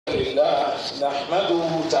نحمده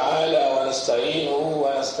تعالى ونستعينه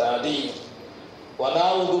ونستهديه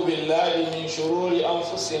ونعوذ بالله من شرور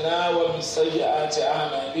أنفسنا ومن سيئات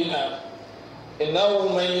أعمالنا إنه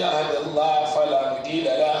من يهد الله فلا مضل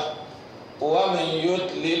له ومن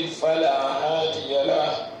يضلل فلا هادي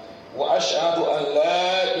له وأشهد أن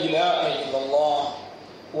لا إله إلا الله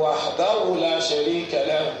وحده لا شريك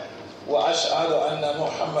له وأشهد أن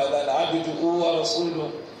محمدا عبده ورسوله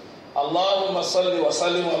اللهم صل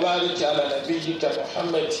وسلم وبارك على نبيك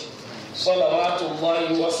محمد صلوات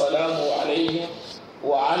الله وسلامه عليه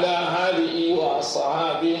وعلى آله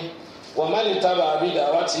وأصحابه ومن اتبع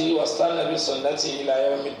بدعوته واستنى بسنته إلى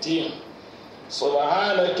يوم الدين.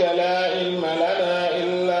 سبحانك لا علم لنا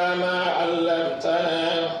إلا ما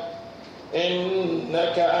علمتنا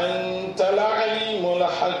إنك أنت العليم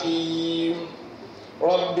الحكيم.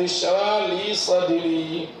 رب اشرح لي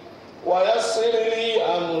صدري ويسر لي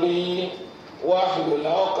أمري واحلل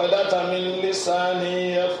عقدة من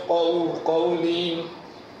لساني يفقهوا قولي.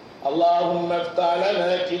 اللهم افتح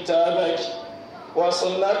لنا كتابك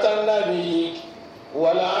وسنة نبيك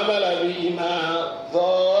والعمل بهما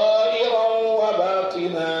ظاهرا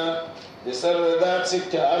وباطنا بسر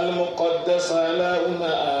ذاتك المقدسة اللهم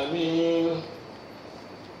آمين.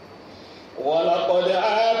 ولقد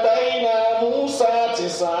آتينا موسى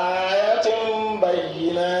 9 آيات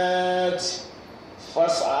بينات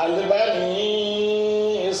فاسأل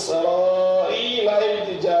بني إسرائيل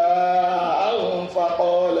إذ جاءهم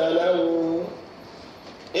فقال له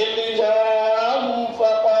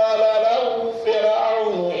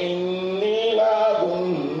فرعون إني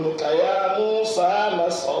لأظنك يا موسى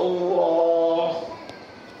مسحورا.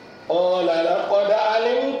 قال لقد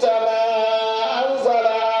علمت ما أنزل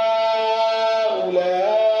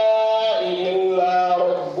هؤلاء إلا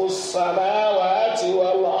رب السماوات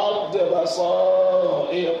والأرض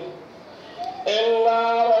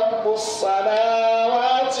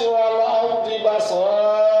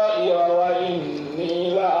بصائر وإني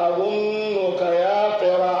لأظنك يا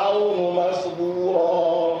فرعون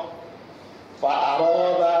مثبورا.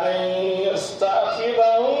 فأراد أن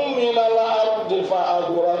يستأخذهم من الأرض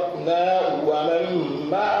فأغرقناه ومن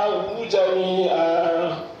معه جميعا.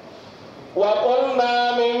 وقلنا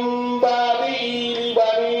من بعده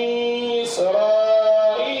لبني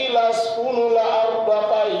إسرائيل اسكنوا الأرض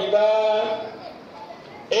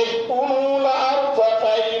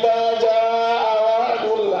فإذا جاء وعد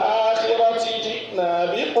الآخرة جئنا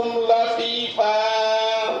بكم لفيفا.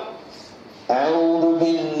 أعوذ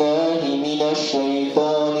بالله من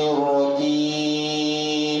الشيطان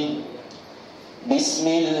الرجيم. بسم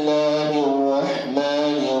الله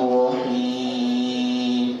الرحمن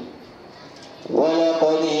الرحيم.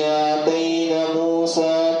 ولقد آتينا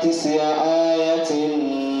موسى 9 آيات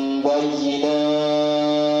بينات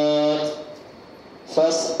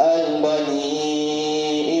فاسأل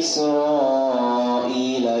بني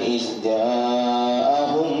إسرائيل إذ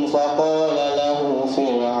جاءهم فقال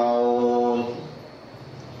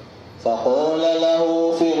له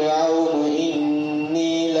فرعون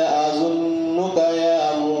إني لأظنك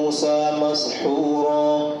يا موسى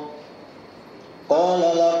مسحورا. قال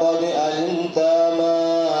لقد علمت ما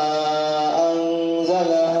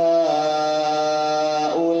أنزل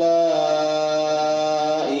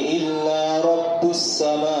هؤلاء إلا رب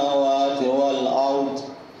السماوات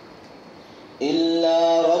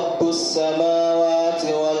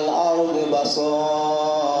والأرض بصائر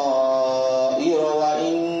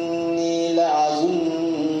وإني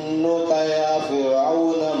لأظنك يا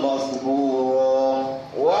فرعون مثبورا.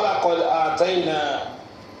 ولقد آتينا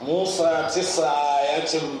موسى 9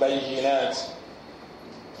 آيات بينات.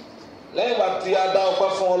 lẹ́yìn ìgbà tí a dá ọpẹ́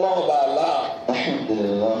fún ọlọ́run bá Allah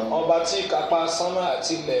ọba tí ìkápá sánmà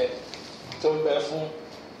àti ilẹ̀ tó ń bẹ fún.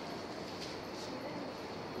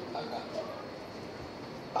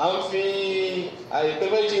 à ń fi àìpé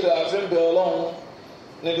méjì rẹ̀ àfi ń bẹ ọlọ́run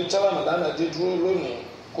níbi tí Ramadan dé dúró lónìí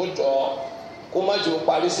kó jọ kó má jẹ́ ó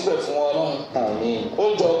parí síbẹ̀ fún ọlọ́run. kó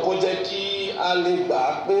jọ kó jẹ́ kí a lè gbà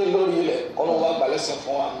á pé lórí ilẹ̀ kọ́nà wa gbà lẹ́sìn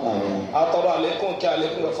fún wa. àtọ̀rọ̀ àlékún kí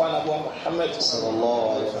àlékún rẹ̀ fún anábọ̀ Muhammad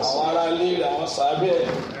àwọn ará ilé rẹ̀ àwọn sàábẹ̀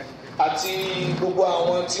àti gbogbo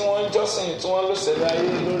àwọn tí wọ́n ń jọ́sìn tí wọ́n ló ṣẹlẹ̀ ayé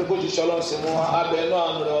lórí bójú ṣọlọ́run sí mú wa abẹ́nú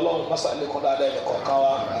àánú rẹ̀ ọlọ́run mọ́sàlékún dáadáa ẹ̀dẹ̀ kọ̀ọ̀kan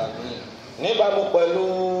wa. níbàámu pẹ̀lú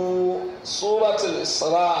Suratul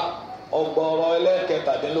Isra ọgbọ̀rọ̀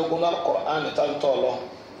ẹlẹ́kẹtàdínlógún náà Al-Qur'an tàǹtọ̀ lọ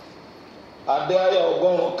adé ayé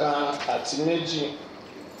 102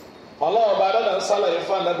 ọlọ́run bá dáadáa ń sálàyé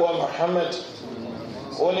fún anábọ̀ Muhammad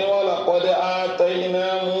ó ní walaqad atayna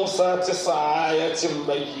Musa 9 ayatin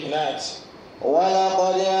bayyinat.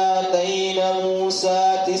 ولقد آتينا موسى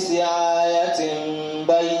 9 آيات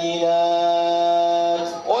بينات.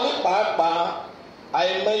 ó ní pàápàá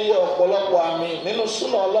àìmọye ọ̀pọ̀lọpọ̀ àmì nínú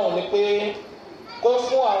súnà Ọlọ́run ni pé kó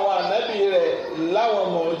fún àwọn ànábì rẹ̀ láwọn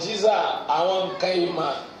mọ̀jísà àwọn nǹkan ìmọ̀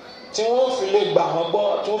tí wọ́n fi lè gbà wọ́n gbọ́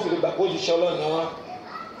tí wọ́n fi lè gbà kó jíṣẹ́ Ọlọ́run ni wọ́n.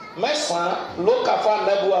 9 ló kà fún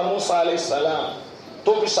ànábì wa Musa alayhi salam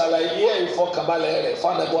tó fi ṣàlàyé ìfọkànbalẹ̀ rẹ̀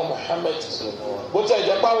fún ànábì wa Muhammad bó ti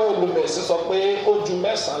ẹ̀jẹ̀ pàwọn olùmẹ̀sí sọ pé ó ju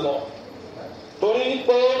 9 lọ torí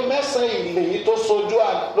pé 9 ilé yìí tó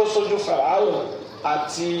sojú Fáráò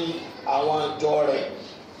àti àwọn àjọ rẹ̀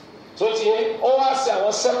tó ti yé ó wá sí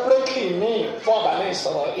àwọn separately míì fún Bani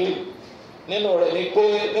Israel nínú rẹ̀ ni pé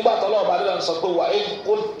nígbà tó lọ́wọ́ bàdúrà sọ pé wà á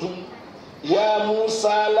kó dùn ya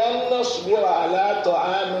Musa lan nasbira ala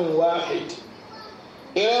ta'amin wahid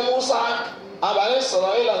ìrẹ́ Musa Bani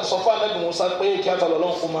Israel ń sọ fún Ànábì Musa pé kí á tọ̀lọ̀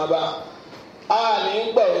lọ́n fún ma bá a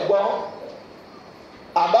ní gbẹ̀ gbọ́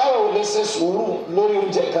àbáwọ̀ ò lè ṣe sùúrù lórí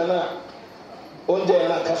oúnjẹ kan náà oúnjẹ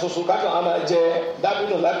ìran kan ṣoṣo kákan á máa jẹ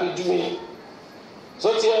dábìnú lápẹjúwe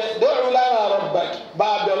sọtí ẹ dẹ́rù lánàá rabbak bá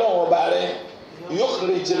a bẹ̀ lọ́wọ́ ọba rẹ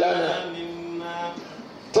yukhrij lana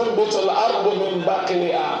tunbitul ardu min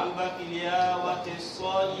baqliha wa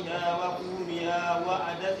qissaiha wa quriha wa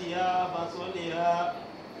adatiha basaliha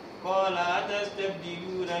qala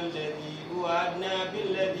atastabdiluna alladhi huwa adna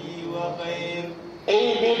billadhi huwa khair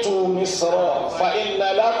ihbitu misra fa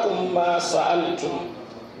inna lakum ma sa'altum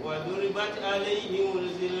وضربت عليهم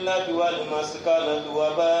الذلة والمسكنة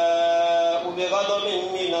وباءوا بغضب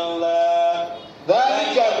من الله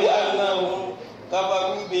ذلك بأنهم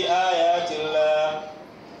كفروا بآيات الله.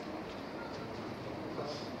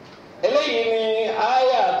 eléyìí ni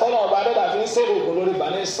àyà tọ́lọ̀ ọba dẹ́dà fi ń ṣèrè ògùn lórí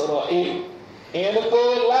Bani Isra'il ìyẹn ni pé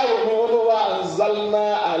láyé mi olúwa anzalna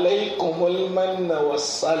alaykumul manna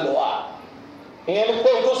wassalwa ìyẹn ni pé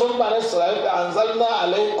tó sọ fún Bani Isra'il pé anzalna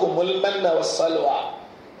alaykumul manna wassalwa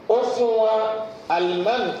ó fún wọn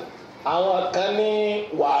alimán àwọn kan ní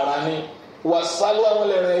wàrà ni wàsálù àwọn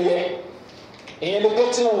lè rìn ẹyẹ ìyẹn ni pé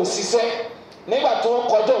tí wọn ò ṣiṣẹ́ nígbà tí wọn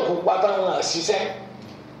kọjá òkú pátá wọn à ṣiṣẹ́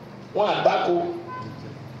wọn à dáko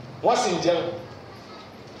wọn sì ń jẹun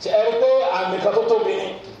ṣe ẹ rí pé àmì kan tó tóbi ni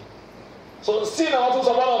so sí náà wọn tún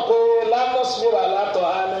sọ fọlọ pé lánàṣúwà látọ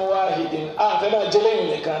àmì wáhìdìn àfẹ máa jẹ lẹ́yìn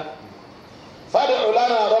nìkan fad'u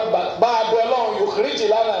lana rabbak bá a bẹ lọ́wọ́ yukhrij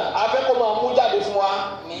lana afẹ́ kó máa mú jáde fún wa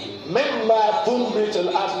mimma tunbitul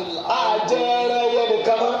ard àjẹrẹ yẹ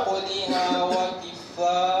nìkan mọ́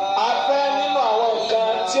afẹ́ nínú àwọn nǹkan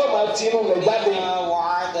tí ó máa ti inú rẹ̀ jáde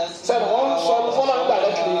sẹ́nu wọ́n sọ fọ́nà nígbà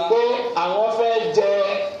lẹ́kìlì pé àwọn fẹ́ jẹ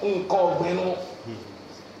nǹkan ọ̀gbìn nu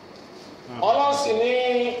ọlọ́sìn ní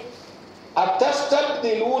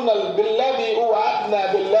atastabdiluna billadhi huwa adna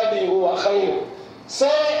billadhi huwa khayr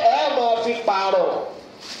ṣé ẹ máa fi pààrọ̀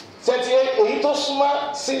ṣètì èyí tó súnmọ́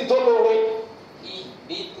sí tó lóore.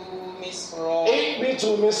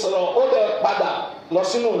 Ihbitu Misra ó lè padà lọ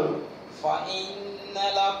sínú ìlú. fa inna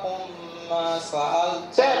lakum ma sa'altum.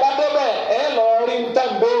 tẹ́ ẹ bá débẹ̀ ẹ lọ rí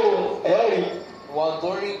ntàǹbẹ̀rù ẹ rí. wa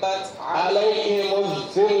duribat alayhimuz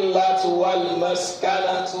zillatu wal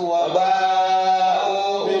maskanatu wa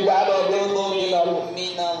ba'u bi ghadabin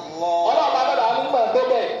min Allah. ọlọ́ọ̀bá dàda nígbà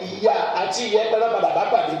débẹ̀ ìyà àti ìyẹ́pẹ̀rẹ̀ padà bá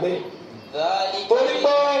pàdé gbé. torí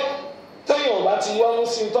pé téèyàn ò bá ti yọnu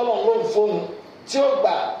sí tọ́lọ̀ ló ń fóun tí ó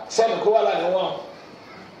gbà sẹ́nu kó wà lánàá wọn.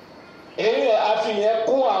 èyí àfihàn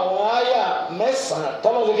kún àwọn àyà 9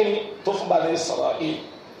 tọ́lọ̀ lókè ní tó fún Bani Isra'il.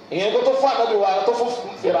 ìyẹn tó fún ànábì wa tó fún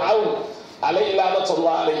Fir'aun alayhi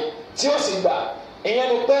la'natullah alayhi tí ó sì gbà. ìyẹn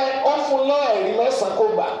ni pé ó fún lọ́ọ̀rì 9 kó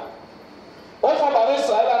gbà. ó fún Bani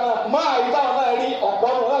Isra'il náà máa rí táwọn náà rí ọ̀pọ̀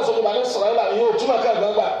ọ̀nà náà sọ́dọ̀ Bani Isra'il yìí ò túmọ̀ ká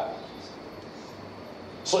gbàgbà.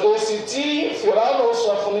 so èsì tí Fir'aun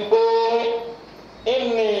sọ fún mi pé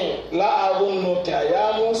inni la'adhunnuka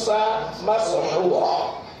ya Musa mas'hura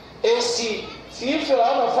èsì tí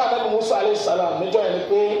Fir'aun fún Ànábì Musa alayhi salam níjọ́ yẹn ni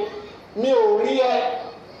pé mi ò rí ẹ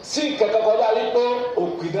sí kẹ̀kẹ́ kọjá rí pé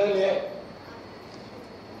òkìdán ni ẹ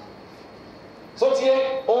sotie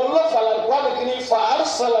òun ló fàlà wà ní kíní fa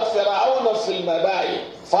arsala Fir'auna fil mada'i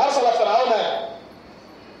fa arsala Fir'auna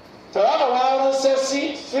wà ránṣẹ́ sí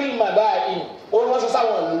fil mada'i ó ránṣẹ́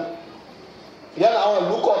sáwọn ìlú yálà àwọn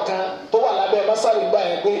ìlú kọ̀ọ̀kan tó wà lábẹ́ masari gbà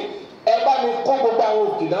yẹn pé ẹ bá mi kó gbogbo àwọn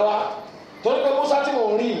òkìdán wa torí pé Musa tí mò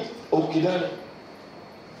ń rí òkìdán ni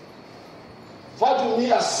fọdún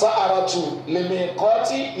ní as-sa'aratu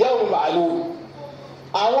limiqati yawmin ma'lum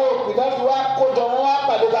àwọn òkìdán fi wá kójọ wọn wá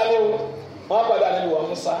pàdé dání o wọn pàdé Ànábì wa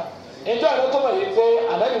Musa ìjọ ìlú tó mọ̀ yìí pé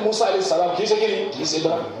Ànábì Musa alayhi salam kì í ṣe kí ni kì í ṣe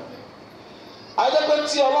dán ajẹ́pẹ́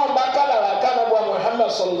tí Ọlọ́run bá kádàrá kánàbọ̀ Muhammad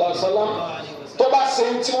sallallahu alaihi wasallam tó bá ṣe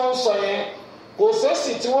tí wọ́n sọ yẹn kò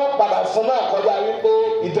sẹ́sì tí wọ́n padà fún náà kọjá wípé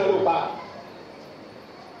ìdẹ́rùpa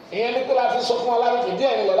ìyẹn ní kó la fi sọ fún aláàbí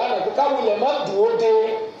díẹ̀ ní lọ́la náà pé káwulẹ̀ má dùn ó dé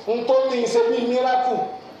ntoni ṣe bí miracle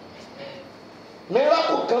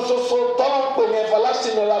kan ṣoṣo tọ́lọ́ ń pè ní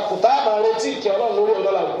everlasting miracle tá a máa retí ìkẹ́ Ọlọ́run lórí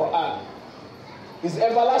ọ̀dọ́ Al-Qur'an is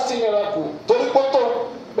everlasting miracle torí pọ́tò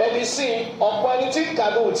bẹ́ẹ̀ni sí ọ̀pọ̀ ẹni tí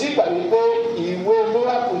kàdùn tí gbà wípé ìwé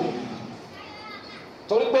miracle ni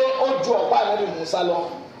torí pé ó ju ọ̀pá Ànábì Musa lọ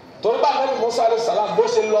torí pé Ànábì Musa alayhi salam bó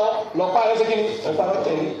ṣe lọ lọ́pàá rẹ̀ ṣe kí ni ọ̀pá rẹ̀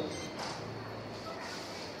tẹ̀lé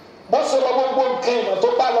bó ṣe lọ gbogbo nǹkan ìmọ̀ tó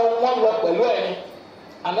bá lọ wọ́n lọ pẹ̀lú ẹni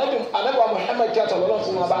Ànábì Muhammad kí àtọ̀lọ́lọ́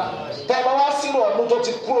fún wa bá tẹ́ ẹ bá wá sínú ọdún tó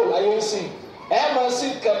ti kúrò láyé ń sìn ẹ máa sí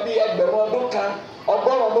nǹkan bíi ẹgbẹ̀rún ọdún kan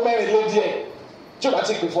ọgọ́rùn ọdún mẹ́rin lé díẹ̀ tí o bá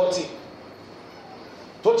ti pè 40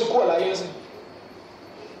 tó ti kúrò láyé ń sìn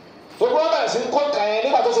tó gbọ́dọ̀ bẹ̀rẹ̀ sí kó kàn yẹn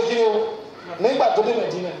nígbà tó ṣe kí ni o nígbà tó dé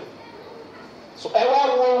Mẹdínà ẹ wá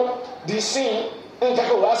wo di sin nǹkan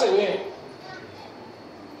kò wá sèwé yẹn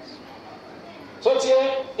tó tiẹ̀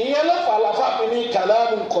ìyẹn ló fà láfa pé ní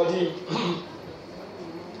kàlámù kọ́dí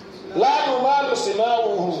láàánú máa lù sí máa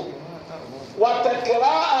wù hù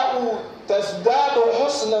wàtẹ̀kẹ̀rá àwù tẹ̀sídáàdù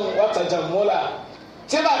husnan wàtàjàmúlà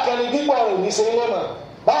tí bá kẹ́ni gbígbọ́ rẹ̀ ní sẹ́yìn lẹ́mọ̀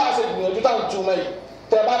báwa ṣe gbìyànjú tá à ń túmọ̀ yìí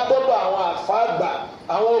tẹ̀ bá dọ́dọ̀ àwọn àfáàgbà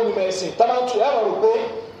àwọn olùmẹ̀sìn tá a máa ń tu ẹ̀ rò pé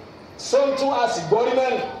sẹ́ńtún àsìgbọ́rí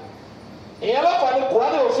mẹ́rin ìyẹn lọ́pàá ní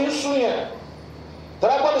Kùránì òfin sún yẹn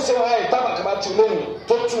tẹ́lá gbọ́dọ̀ ṣe wáyé tábàkàbà tu lónìí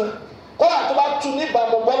tó tu kọ́lá tó bá tu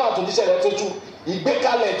níbàámu bọ́lá àtòjíṣẹ́ rẹ̀ tó tu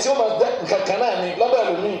ìgbékalẹ̀ tí ó máa dẹ́ kankan náà ní lọ́dọ̀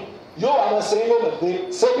ẹlòmíì yóò wà máa sẹ́yìn lónìí pé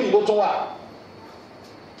sẹ́bì ló tún wà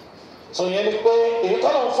sọ yẹn ni pé èyí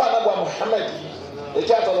tọ́lọ̀ ń fún anábọ̀ Muhammad yìí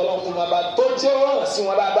èyí àtọ̀lọ́lọ́ fún ma bá tó jẹ́ ọ̀rọ̀ sí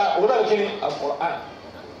wọn dáadáa òun náà kí ni Al-Qur'an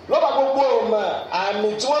lọ́ba gbogbo ìmọ̀ àmì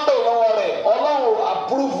tí wọ́n bẹ̀rẹ̀ lọ́wọ́ rẹ̀ Ọlọ́run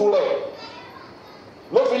àpúrúfù rẹ̀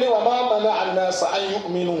ló fi ní wa ma mana an-nasa an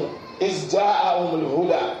yu'minu iz ja'ahumul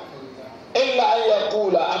huda illa an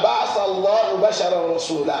yaqula aba'atha Allahu basharan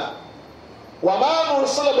rasula wa ma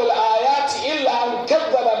nursilu bil ayati illa an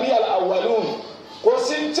kadhdhaba biha al-awwalun kò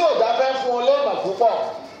sí tí ò dáfẹ́ fún ọ lẹ́ẹ̀mà púpọ̀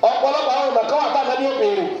ọ̀pọ̀lọpọ̀ àwọn ọ̀nà kan wà tá a ní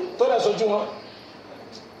òbèrè tó dẹ̀ sojú wọn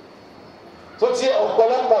tó ti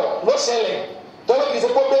ọ̀pọ̀lọpọ̀ ló ṣẹlẹ̀ tó ló kì í ṣe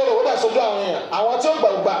kó béèrè ó dẹ̀ sojú àwọn èèyàn àwọn tí ó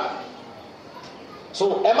gbàgbà so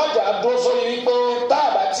ẹ má jà dúró sórí wípé tá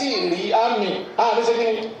a bá tí ì rí àmì ṣe kí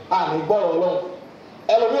ni àmì gbọ́rọ̀ Ọlọ́run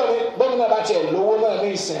ẹlòmíràn ní gómìnà bá tiẹ̀ lówó náà ní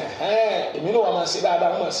ìsìn èmi náà wà máa ṣe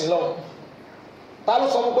dáadáa mọ̀ sí lọ́wọ́ ta ló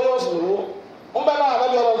sọ fún pé yóò sì lówó ń bẹ́ náà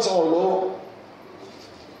àbẹ́bí Ọlọ́run ti wọ̀ lówó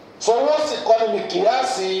so wọ́n sì kọ́ ni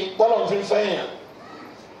kìíyàsí bọ́lọ̀ fi ń fẹ́ yàn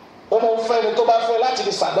ó máa ń fẹ́ ni tó bá fẹ́ láti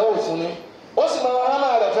fi ṣàdánwò fún ni ó sì máa ń hánà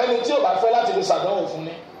rẹ̀ fẹ́ ni tí ò bá fẹ́ láti fi ṣàdánwò fún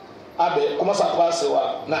ni abẹ kọ́mọ́sá kọ́ àṣẹ wa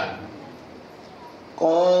náà.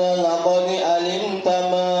 قال لقد علمت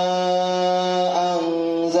ما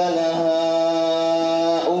أنزل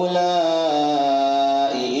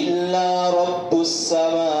هؤلاء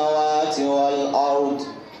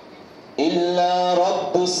إلا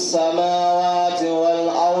رب السماوات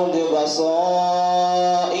والأرض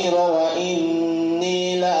بصائر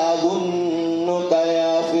وإني لأظنك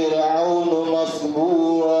يا فرعون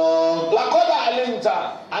مثبورا. لقد علمت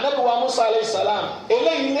النبي موسى عليه السلام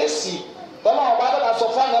eléyìí lẹ́sìn tọ́lá ọba dàda sọ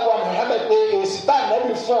fún ànábì Muhammad pé èsì tá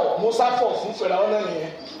ànábì fọ̀ Musa fọ̀ fún Fáráò náà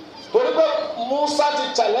nìyẹn torí pé Musa ti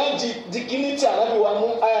challenge dignity ànábì wa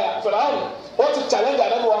Fáráò ó ti challenge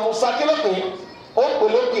ànábì wa Musa kílópè ó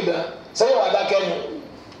pèlè òkèdà sẹ́yìn wà dákẹ́ ni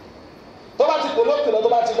tó bá ti pèlè òkèdà tó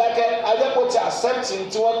bá ti dákẹ́ ajẹ́pọ̀ ti accept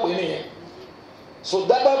tí wọ́n pè nìyẹn so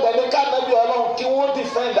dáadáa ní ká ànábì Ọlọ́run kí wọ́n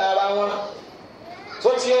defend ara wọn tó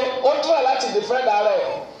tiẹ̀ ó try láti defend ara ẹ̀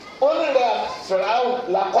ó ní rẹ̀ Fáráò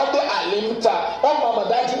làkọ́dé àlèmítà ọmọ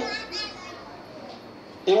àmàdájú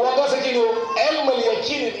ìwọ tó ṣe kí ni o ẹ̀mọ̀lẹ̀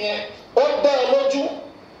kí ni yẹn ó dẹ́ ẹ lójú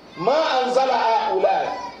má anzala àwùlà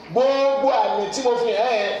gbogbo àmì tí mo fi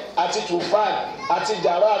hàn ẹ́ àti tufan àti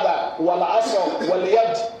jarada wàlà asọ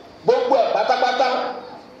wàlíyàd gbogbo ẹ̀ pátápátá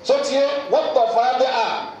tó tiẹ̀ wọ́n tọ̀ fàdé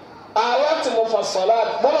ààrẹ tí mo fà sọ̀lá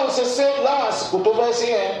bọ́lá ń ṣe ṣe láwọn àsìkò tó fẹ́ sí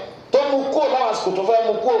yẹn tó mú kó láwọn àsìkò tó fẹ́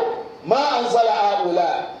mú kó má anzala àwùlà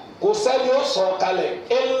kò sẹ́ni ó sọ kalẹ̀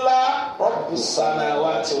illa rabbus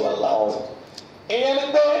samawati wal ard. ìyẹn ni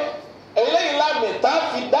pé eléyìí lámì tá a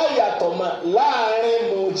fi dá ìyàtọ̀ mọ̀ láàrin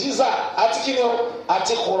mùjíza àti kíni o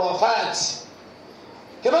àti khurafat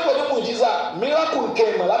kí ló ń pè ní mùjíza miracle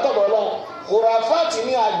kéèmọ̀ látọ̀dọ̀ Ọlọ́run khurafat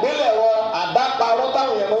ní àgbélẹ̀rọ àdáparọ́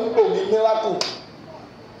táwọn èèyàn máa ń pè ní miracle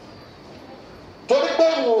torí pé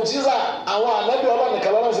mùjíza àwọn ànábì Ọlọ́run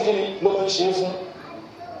nìkan lọ́wọ́ sí kíni ló máa ń ṣe é fún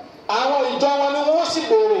àwọn ìjọ wọn ni wọ́n sì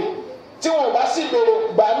béèrè tí wọn ò bá sì béèrè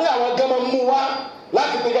gbà ní àwọn gẹ́mọ̀ mú wá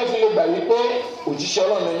láti pé kẹ́fì lè gbà wípé òjíṣẹ́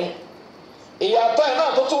Ọlọ́run ni ìyàtọ̀ ẹ̀ náà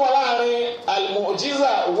tó tún wà láàrin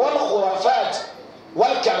al-mu'jiza wal khurafat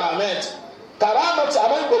wal karamat karamat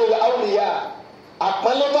àwọn ìgbèrè awliya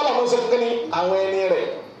àpẹẹlẹ tọ́lọ̀ mọ́ sí fún ní àwọn ẹni rẹ̀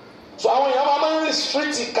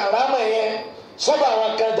rìsírìtì kàrámà yẹn sọ́dọ̀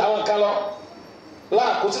àwọn kan jà àwọn kan lọ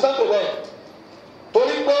láàkó tí wọ́n pè bẹ́ẹ̀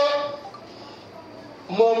torí pé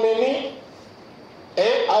mọ̀mìnì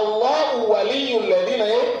Allahu waliyyul ladina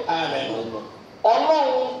amanu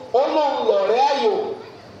ọlọ́run lọ̀rẹ́ ayò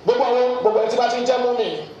gbogbo ẹni tí bá ti ń jẹ́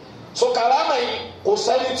mọ̀mìnì so kàrámà yìí kò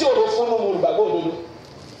sẹ́ni tí ò lè fún un olùgbàgbọ́ òdodo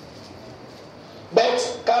bẹ́ẹ̀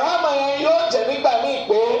kàrámà yẹn yóò jẹ́ nígbà míì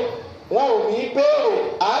pé wọn ò ní béèrè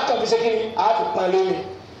àákànfi ṣe kí ni àáfi pan lórí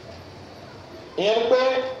ìyẹn ni pé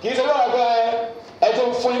kì í ṣe lọ́wọ́ pé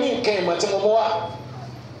ẹjọ́ fún ní nǹkan ìmọ̀ tí mo mú wá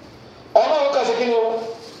ọlọ́run kà ṣe kí ni o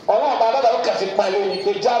ọlọ́run bá dáadáa ó kà fi pan lórí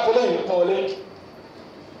pé jáàbù lẹ́yìn pọ́n wọlé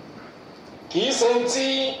kì í ṣe tí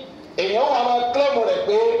èèyàn wà máa kílẹ̀mù rẹ̀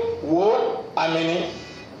pé wò ó àmì ni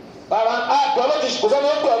rárá àgbẹ̀ ọlọ́jì kò sẹ́ni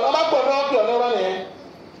ó gbẹ̀ ọ̀nà má gbẹ̀ ọ̀nà ọ̀gbẹ̀ ọ̀nà ọ̀nà yẹn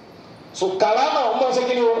so kàrámà ọmọ ṣe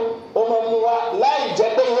kí ni o ọmọ mu wa láì jẹ́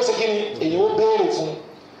pé ìwé ṣe kí ni èyí ó béèrè fún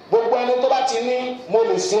gbogbo ẹni tó bá ti ní mo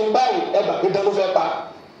lè sin báyìí ẹgbà pé dán ló fẹ́ pa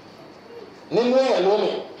nínú èèyàn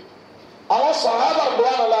lónìí àwọn sàhábà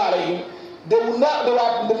gbọ́dọ̀ láàrin yìí they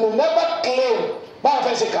will never claim báwọn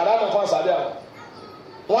fẹ́ ṣe kàrámà fún àṣàbíà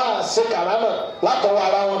wọn à ṣe kàrámà látọwọ́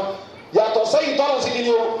ara wọn yàtọ̀ sẹ́yìn tọ́lọ̀ sí kí ni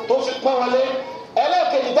o tó fi pọ́n wọlé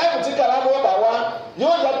ẹlẹ́ẹ̀kejì táìmù tí kàrámà ó bà wá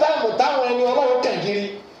yóò yẹ táìmù táwọn ẹni ọlọ́run kẹ̀gìrì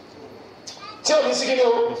tí o ní sikiri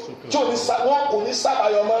o tí o ní wọn kò ní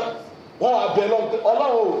sábàyọ mọ wọn wà bẹ lọ́wọ́ pé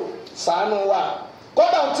ọlọ́run ò ṣàánú wa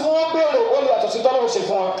kódà tí wọ́n béèrè ó lè yàtọ̀ sí tọ́lọ́run ṣe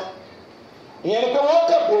fún wọn ìyẹn ni pé wọ́n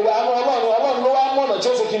kẹ́ béèrè àánú ọlọ́run ló wá mọ̀nà tí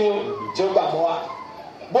ó ṣe kíni o tí ó gbà mọ́ wa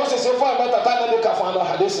bó ṣe ṣe fún ẹ̀mẹ́ta táwọn ẹ̀dẹ́ kà fún àná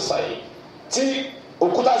àdé sísá yìí tí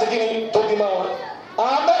òkúta ṣe kíni tó bí mọ́ wọn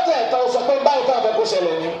àwọn mẹ́tẹ̀ẹ̀ta sọ pé báyìí táwọn fẹ́ kó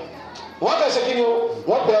ṣẹlẹ̀ ni wọ́n kẹ́ ṣe kíni o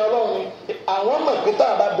wọ́n bẹ ọlọ́run ni àwọn mọ̀ pé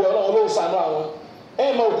táwọn bá bẹ ọlọ́run ló ṣàánú àwọn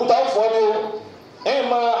ẹ̀yìn mọ òkúta ọ̀fọ̀ ni o ẹ̀yìn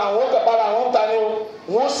mọ àwọn kẹpàrà àwọn ta ni o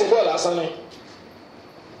wọ́n ṣe bẹ́ẹ̀ lásán ni.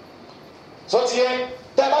 sọtìyẹ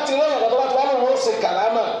tẹ bá ti lóyún ọ̀dọ́ tó bá ti wá lóun ó ṣe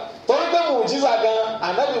kàlámà torí pé mùjíza gan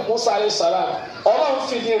anabi musa alayhi salam ọlọ́run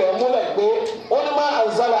fìdí rẹ̀ múlẹ̀ pé ó ní má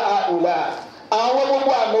anzala àùlà àwọn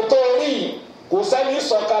gbogbo àmì tó rí kò sẹ́ni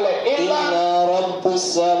sọ̀kalẹ̀ illa rabbus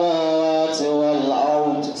samawati wal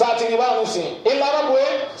ard. sátìrì báwọn sìn illa rabbus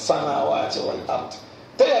samawati wal ard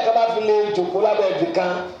téèyàn kan bá fi lè jòkó lábẹ́ ibì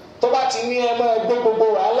kan tó bá ti ní ẹ máa gbé gbogbo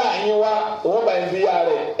wàhálà yín wá òun bá ń fi ya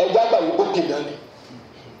rẹ̀ ẹja gbà yìí gbókè náà ni.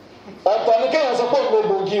 ọ̀tọ̀ ni kéèyàn sọ pé òun lè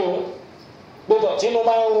gbòógì o gbọdọ̀ tí inú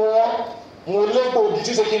máa ń rún ọ́ mo lé gbòógì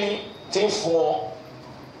tí ṣe kí ni ti ń fún ọ.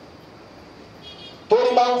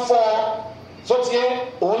 torí máa ń fọ́ ọ tó ti yẹ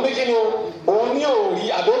òun ní kí ni o òun ní òòrí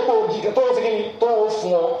àbí gbòógì tó ń fi kí ni tó ń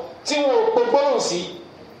fún ọ tí wọn ò pe gbọ́dọ̀ sí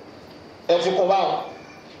ẹ fi kún báwọn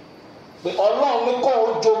pé ọlọ́run ní kọ́ ó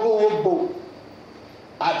jogún egbò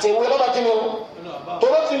àti ewé lọ́dọ̀ kí ni o tó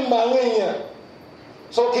ló fi mọ àwọn èèyàn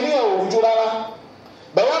so kí ni ẹ̀ ò rújú rárá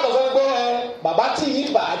bẹ̀rẹ̀ wọ́n lọ́sọ́ pé bàbá tí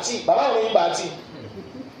yìí bà á tì bàbá òun yìí bà á tì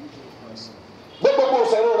gbogbo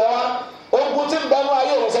òfẹ́rù rẹ wá ogun tí ń bẹnu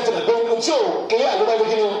ayé òun sẹ́tì nà pé ogun tí ò kéré àlùbá ibi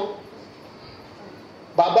kí ni o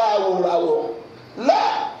bàbá awòràwọ̀ lá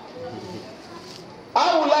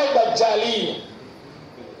àwùlá ìgbàjàlì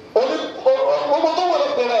ogun tó wọlé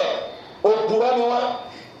pẹ̀lẹ́ òdùrọ̀ ni wọn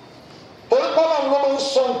torí kọ́lá ló máa ń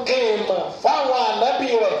sọ nǹkan ìmọ̀ fáwọn ànábì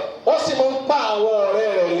rẹ̀ ó sì máa ń pa àwọn ọ̀rẹ́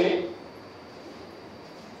rẹ̀ lé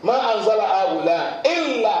má anzala àwùlá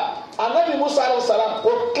ìlà ànábì Musa alayhi salam kò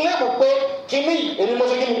kílẹ̀mù pé kíní èmi mo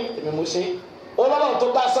ṣe kíní èmi mo ṣe ọlọ́run tó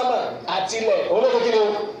bá sámà àti ilẹ̀ olóṣè kíní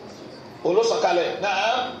olóṣọ̀kalẹ̀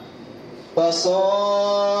náà.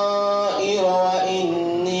 basaira wa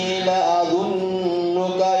inni la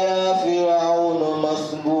adhunnuka ya fir'aunu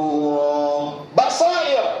masbura.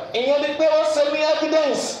 basaira ìyẹn ni pé wọ́n ṣe ní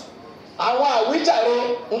evidence àwọn àwíjàre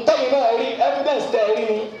ntẹ́yìn náà rí evidence tẹ̀ rí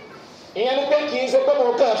ni ìyẹn ni pé kì í ṣe pé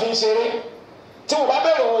mo kàn fi ń ṣeré tí mo bá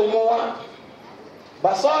bẹ̀rẹ̀ wọn ìmú wa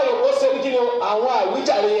basaira ó ṣe ní kí ni àwọn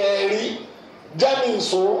àwíjàre ẹ̀rí jẹ́mi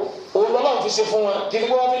ìṣó òun lọ́lọ́run fi ṣe fún wọn kì í ṣe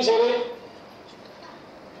pé wọ́n fi ń ṣeré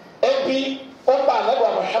ebi ó pa ànábì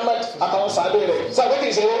Muhammad àtàwọn sàbẹ̀ rẹ̀ sàbẹ̀ kì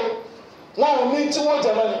í ṣeré wọn ò ní tí wọ́n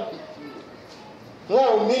jẹ mọ́ni wọn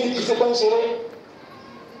ò ní kì í ṣe pé ń ṣeré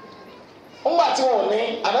ńgbà tí wọn ò ní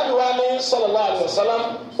ànábì wa ní sallallahu alaihi wasallam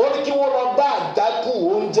ó ní kí wọ́n lọ bá àdákù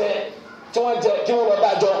oúnjẹ tí wọ́n jẹ kí wọ́n lọ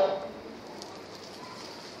bá jọ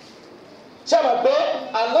ṣé àmọ́ pé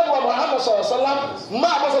ànábì Muhammad sallallahu alaihi wasallam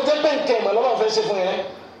máa bọ́ sọ jẹ́ pé nǹkan ìmọ̀ lọ́wọ́ fẹ́ ṣe fún yẹn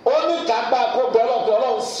ó ní kápá kó bẹ̀rẹ̀ ọ̀pẹ̀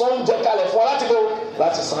ọlọ́run sọ oúnjẹ kalẹ̀ fún ọ láti lò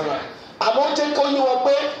láti san náà àmọ́ ó jẹ́ kó yí wọn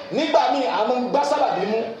pé nígbà míì àwọn gbá sábàbí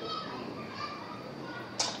mú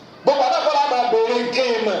gbogbo adákọ́lá máa béèrè nǹkan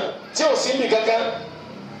ìmọ̀ tí ò sí níbi kankan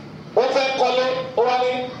ó fẹ́ kọ́lé ó wá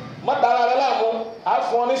ní mọ́tàlá rẹ láàmú á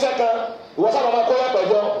fún ọ níṣẹ́ kan ìwọ sábà máa kó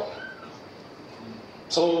lẹ́pẹ̀jọ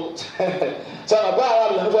so ṣe àwọn bá àwọn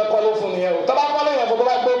àlùfẹ́ fẹ́ kọ́lé fún nìyẹn o tó bá kọ́lé yẹn fún tó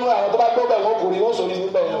bá gbé mú àwọn tó bá gbé bẹ̀ wọ́n kò rí wọ́n sọ ní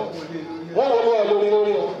níbẹ̀ yẹn wọ́n wọlé yẹn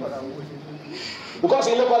lórí o because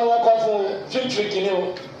ilé kan ni wọ́n kọ́ fún film trick ni o.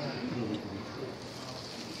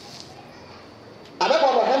 Ànábì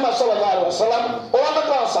Muhammad sallallahu alaihi wasallam ó wá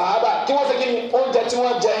mẹ́ta sàhábà kí wọ́n ṣe kí ni oúnjẹ tí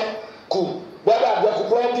wọ́n jẹ kù gbẹ́dọ̀ àgbẹ̀kù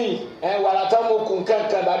búrẹ́dì wàrà tán mú kù nǹkan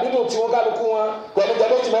dàbí ní tí wọ́n kálukú wọn pẹ̀lú jẹ́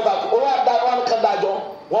méjì mẹ́ta ó wá dá wọn kan dájọ́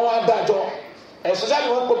wọ́n wá dájọ́ especially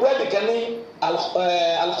wọ́n kó búrẹ́dì kan ní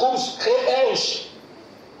alkhubz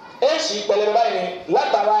ẹ̀ṣì pẹ̀lẹ́ báyìí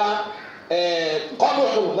látara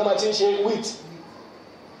kọ́dùnù náà máa ti ń ṣe wheat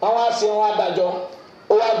wọ́n wá sí wọn dájọ́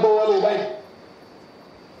ó wá gbọ́ wọlé báyìí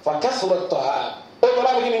fàkẹ́sọ̀rọ̀ tọ̀ ha ó yẹ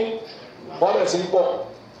bá mi kí ni wọ́n bẹ̀rẹ̀ sí ń pọ̀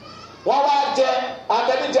wọ́n wá jẹ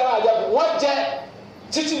àtẹnijẹ́ àjẹkù wọ́n jẹ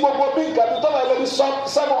títí gbogbo bí nǹkan tó tọ́wọ́ ẹlẹ́bi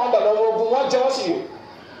 700 ogun wọ́n jẹ wọ́n sì yó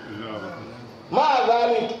máa rà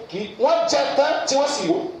ní kí wọ́n jẹ tán tí wọ́n sì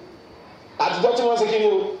yó àtijọ́ tí wọ́n ṣe kí ni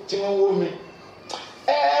o tí wọ́n wó mi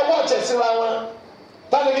wọ́n jẹ síra wọn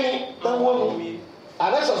táwọn kí ni wọ́n wó mi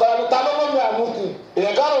àdéṣọ̀sọ́ ẹni tá ló wó mi àmúkù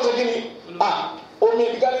èèyàn kan ló ṣe kí ni omi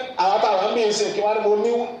ibi kan ní àwọn táwọn ń bí ẹsẹ̀ kí wọ́n ní mo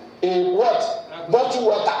ní bottle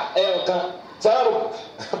water ẹ̀ẹ̀kan sẹ́wọ́n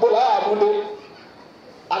bọ́lá àmúlé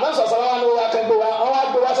àmọ́sọ̀sọ́ wa ló wá kẹ́gbẹ́ wa wọ́n wá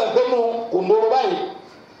gbé wá sọ pé nù kò lóró báyìí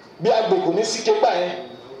bí agbègbè ní síké gbà yẹn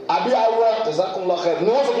àbí awọ tẹ̀sán lọ́kẹ́ ni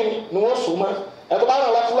wọ́n fẹ́kẹ́ ni wọ́n sùn mọ́ ẹ̀kọ́ bá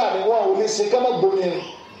náà lọ́kùnrin àmì wọn ò lè ṣe kẹ́ mọ́ gbomi rìn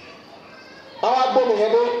wọ́n wá gbomi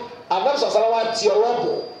yẹn dé àmọ́sọ̀sọ́ wa ti ọwọ́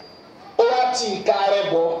bọ̀ ó wá ti ìka rẹ̀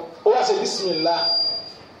bọ̀ ó wá ṣe bísímìlá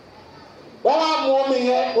wọ́n wá mú omi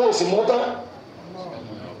yẹn wọ́n ò sì mú tán.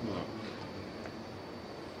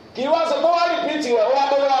 Kì í wá sọ pé wọ́n rìpíìtì rẹ̀ wọ́n á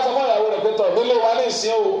bẹ́ẹ̀ wá sọ fún ìyàwó rẹ̀ pé tọ̀ nílé wa ní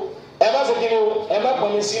ìsìn o ẹ má ṣe kíni o ẹ má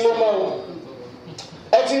pọnmi sí ló mọ́ o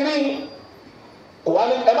ẹ ti rí kò wá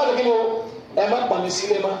ní ẹ má ṣe kíni o ẹ má pọnmi sí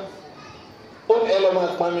lé mọ́ ó ní ẹ lọ́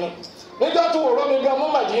máa pọnmi níjọ́ tó wòró mi gan mú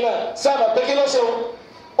Màdínà sábà pé kí ló ṣe o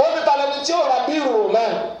ó ní ta lẹni tí ó ra bí ìrò náà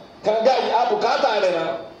kànga yìí àbùkátà rẹ̀ náà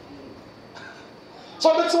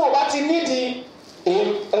sọ́bi tí wọ́n bá ti nídìí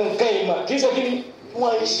nǹkan ìmọ̀ kì í ṣe kíni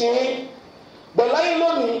wọ́n ń ṣe é bẹ̀láyé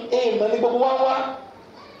lónìí èèmọ̀ ní gbogbo wọn wá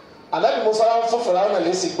Ànábì Mùsá fún Fìràwọ̀n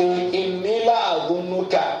lè sì pé ìnílá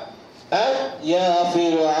àgùnnúkà. Ya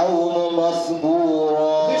Fir'aunu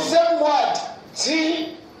masbura. The same word tí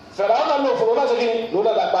Fìràwọ̀n lò fún ọlọ́sẹ̀ kìíní ló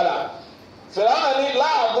dàda padà Fìràwọ̀n ní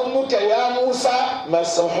láàgùnnúkà ya Mùsá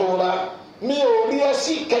masbura mi ò rí ẹ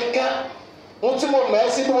sí kankan ń tí mo mọ̀ ẹ́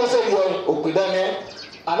sí bí wọ́n ṣe yọ òpè dání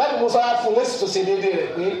Ànábì Mùsá fún lẹ́sìn tó ṣe déédéé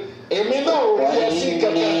rẹ̀ pé èmi náà ò rí ẹ sí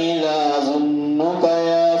kankan.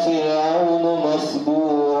 Ya Fir'aunu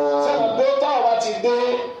masbura. Sẹ́wọ̀n pé táwọn bá ti dé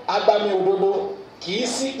agbami òdodo kì í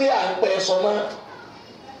sí pé à ń pẹ́ sọ mọ́.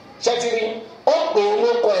 Ṣẹ́tìrì ó pè é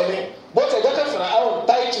lóko ẹ̀mí bó tẹ̀ jẹ́ kẹfìrà àwọn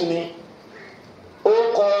táìtù ni ó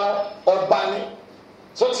kọ ọba ni.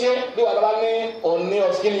 Sọ́tìyẹ bí wàá bá ní ọ̀ní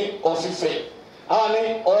ọ̀fíìnì ọ̀fífẹ́ àwọn ni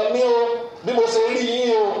ọ̀ní o bí mo ṣe rí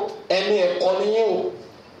yín o ẹni ẹ̀kọ́ ni yín o.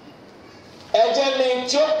 Ẹ̀jẹ̀ ni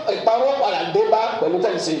tí ó ìparun padà dé bá pẹ̀lú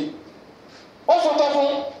tẹ̀sí. Ó fún tó fún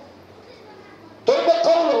torí pé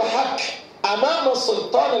qawlul haqq amama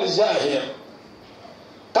sultan al-jahir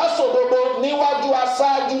ká sòdodo níwájú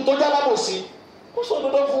aṣáájú tó jálábòsí ó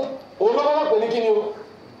sòdodo fún òun ló bá pè ní kíni o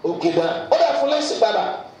òkè dá ó dà fún lẹ́sìn padà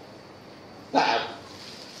náà.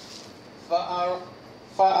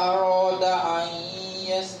 فأراد أن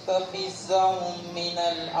يستفزهم من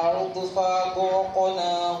الأرض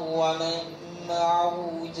فأغرقناه ومن معه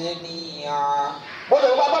جميعا. bọ́dọ̀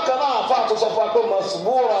ìwà bákan náà fún àtúnṣe fún akpé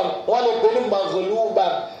masburan wọ́n lè pè ní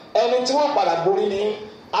maghluban ẹni tí wọ́n padà borí ni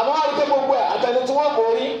àmọ́ àrùkẹ́ gbogbo ẹ̀ àtẹni tí wọ́n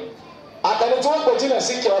borí àtẹni tí wọ́n pè jìnnà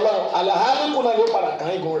sí kí ọlọ́run àlàhálì kùnà ló padà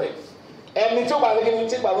kàn igun rẹ̀ ẹni tí ó padà kí ni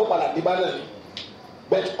tí padà ó padà dé bá náà ni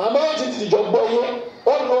bẹ́ẹ̀ àmọ́ ó ti dìjọ gbọ́ yé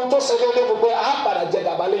ó lo ohun tó ṣe lé gbogbo ẹ̀ á padà jẹ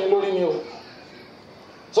gàba lé lórí ni o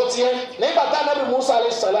so tiẹ̀ nígbà tá Ànábì Musa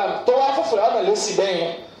alayhi salam tó wá fún Fìràwọ̀n lè sì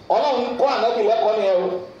bẹ́yẹn ọlọ́run kọ́ Ànábì lẹ́kọ̀ọ́ ni ẹ o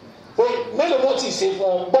pé mélòó ló ti ṣe fún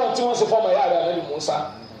ọ gbọ́n tí wọ́n ṣe fún ọmọ ìyá rẹ̀ Ànábì Musa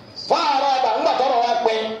fún àrà àdá ńgbà tọ́rọ̀ wá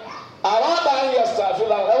pín àrà àdá ń yẹ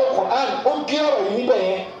ṣàfihàn ẹ̀rọ Quran ó gé ọ̀rọ̀ yìí níbẹ̀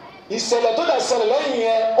yẹn ìṣẹ̀lẹ̀ tó dà ṣẹlẹ̀ lẹ́yìn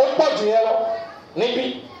yẹn ó pọ̀ jù yẹn lọ níbí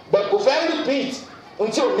bẹ́ẹ̀ kò fẹ́ repeat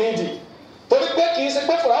ntí ò ní ìdí torí pé kì í ṣe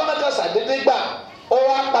pé Fìràwọ̀n náà kan ṣàdédé gbà ó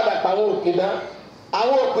wá padà pa àwọn òkè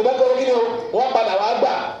náà kọ́ kí ni o wọ́n padà wá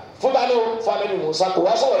gbà fún bá ní o fún Ànábì Musa kò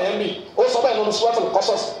wá sọ̀rọ̀ yẹn bì ó sọ bẹ́ẹ̀ nínú Suratul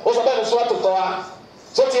Qasas ó sọ bẹ́ẹ̀ nínú Suratul Taha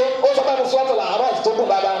sotí ó sọ bẹ́ẹ̀ nínú Suratul A'raf tó kù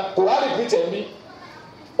dáadáa kò wá repeat ẹ̀ ń bí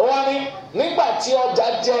ó wá ní nígbà tí ọjà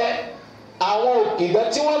jẹ àwọn òkè náà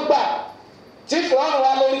tí wọ́n gbà tí Fìràwọ̀n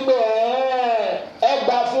wá lórí pé ẹ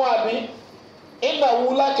gbà fún àbí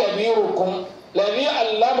innahu lakabirukum alladhi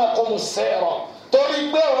allamakumus sihra torí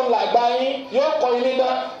pé òun làgbà yín yóò kọ́ yín níná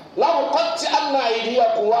láwọn kọ́tí àná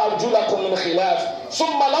aydiyakum wa arjulakum min khilaf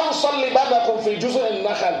summa lanusallibannakum fi juz'in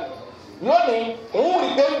nakhal lónìí òun rí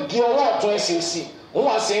pé di ọwọ́ ọ̀tún ẹ̀sìn sí òun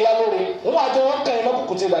wá sí ńlá lórí òun wá jẹ́ wọ́n kàn yín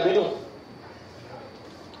lọ́kùnkùn ti dàbí dùn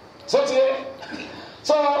sọ́tí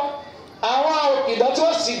sọ àwọn ìdán tí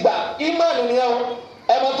wọ́n sì gbà ìmánì nìyẹn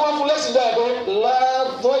ẹ̀mọ tí wọ́n fún lẹ́sìn dáa pé la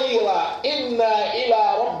dhayra inna ila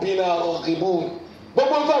rabbina raghibun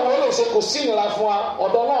gbogbo nǹkan wo lè ṣe kò sí ìnira fún wa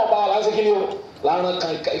ọ̀dọ̀ náà bá wa láti kí ni o láàrin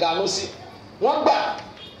ìkànnì sí wọ́n gbà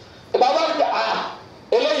ìbáwá gbà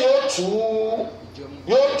eléyìí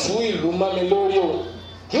yóò tú ìlú mọ́ mi lórí o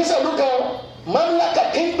kì í ṣèlú kan mamlaka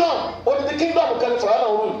kingdom odidi kingdom kan ní fúlànà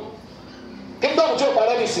rúùlù kingdom tí ó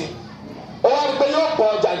parẹ́ nìsín ó wá rí pé yóò pọ̀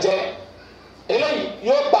ọjà jẹ eléyìí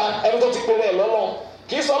yóò gba ẹni tó ti pèrè ẹ̀ lọ́lọ́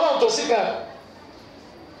kì í sọ ọlọ́run tó sí kan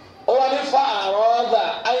ó wá ní fa àrọ́dà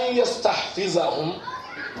ayéstahfizahum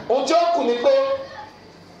ohun tí ó kù ni pé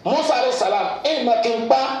Musa alayhi salam ìmọ̀ kí n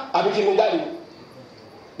pa àbí kí n lè jáde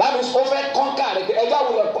báwo ó fẹ́ kọ́ńkà rẹ̀ pé ẹjọ́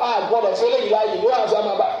àwọn àgbọ̀dọ̀ fún eléyìí láàyè yóò àṣọ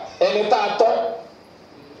àmàbà ẹni tá a tọ́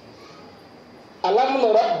alam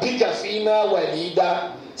nurabbika fina walida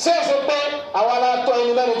sẹ́ẹ̀sì pé àwọn alátọ́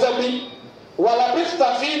ẹni mẹ́rin tẹ́bí walabista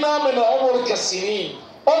fina min umrika sinin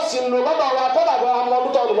ó sì lò lọ́dọ̀ wa kọ́dà bá ọmọ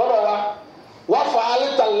ọdún tó lò lọ́dọ̀ wa wa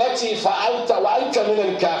fa'alta allati fa'alta wa anta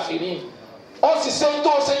minal kafirin ó sì ṣe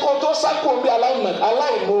kó tó sákò bí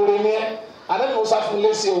aláìmoore ní ẹ Ànábì Musa fún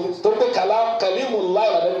lẹ́sí o tó pé kalimullah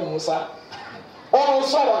Ànábì Musa ó ń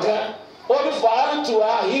sọ̀rọ̀ gan ó ní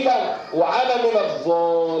fa'altuha idan wa ana minadh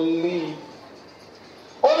dhalin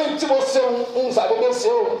ó ní tí mo ṣe ń sàdédé ṣe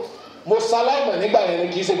o mo ṣaláìmọ̀ nígbà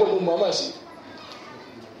yẹn kì í ṣe pé mo mọ̀ ọ́n ṣe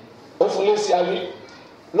ó fún lẹ́sí awí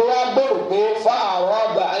ló wá gbèrò pé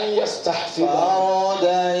fa'arada an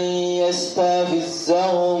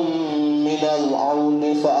yastahfizahum min al-'awn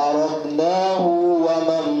fa'aradnahu wa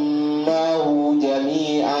man ma'ahu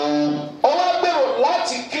jami'an. ó wá gbèrò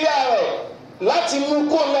láti kílíà rẹ̀ láti mú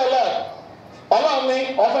kó lẹ́lẹ̀ ọlọ́run ní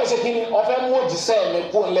ọ̀fẹ́ ṣe kí ni ọ̀fẹ́ mú òjíṣẹ́ mi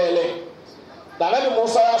kó lẹ́lẹ̀ Ànábì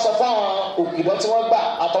Mùsá sọ fáwọn òkìdọ́ tí wọ́n gbà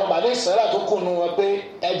àtọ̀gbà ní Ísírẹ́lì tó kù nù wọn pé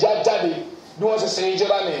ẹja jáde bí wọ́n ṣe ṣe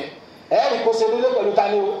ìjọba nìyẹn ẹ̀rí kó ṣe dédé pẹ̀lú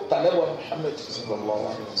tani o tànẹ́bọ̀ Muhammad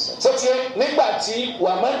sọ́tìyẹ nígbà tí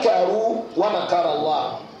wà makaru wà makara Allah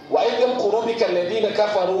wà idh yamkuru bika alladhina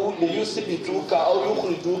kafaru liyuthbituka aw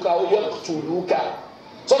yukhrijuka aw yaqtuluka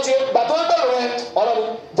sọ́tìyẹ gbàtọ́ bẹ̀rẹ̀ rẹ ọlọ́run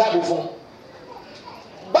jáde fún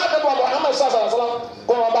báyìí bọ̀ Muhammad sàlàsàlà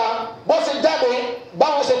kó wọn bá bó ṣe jáde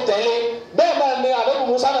báwọn ṣe tẹ̀lé bẹ́ẹ̀ náà ni Ànábì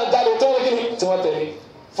Mùsá náà jáde tó wọ́n kí ni tí wọ́n tẹ̀lé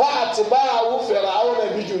fa'atba'ahu Fir'auna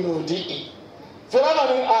bijunudihi Fìrànà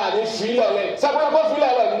ni àní filẹ̀lẹ̀ sẹ́kúnlẹ̀ kó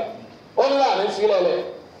filẹ̀lẹ̀ ni ó ní àní filẹ̀lẹ̀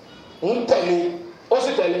ń tẹ̀lé ó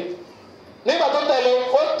sì tẹ̀lé nígbà tó tẹ̀lé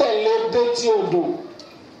ó tẹ̀lé dé tí odò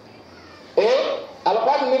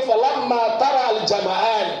alùpàdé ní falamma tara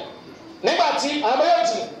al-jama'an nígbà tí àwọn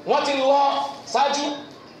méjèèjì wọ́n ti lọ ṣáájú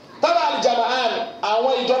tara al-jama'an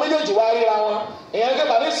àwọn ìjọ méjèèjì wá ríra wọn èèyàn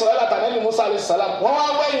kẹta ní Ísírẹ́lì àtànẹ́bí Musa alayhi salam wọ́n wá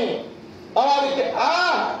wẹ̀yìn wọ́n wá rí pé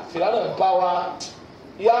Fìrànà bá wa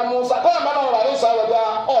ya Musa kọ́ ẹ̀ mẹ́rin ọ̀rọ̀ àdéhùn gba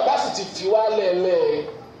ọ̀dà sì ti fi wá lẹ́lẹ̀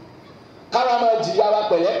kára máa jìyà wa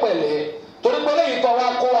pẹ̀lẹ́pẹ̀lẹ́ torí pé lẹ́yìn tó wá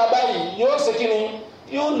kó wa báyìí yóò ṣe kí ni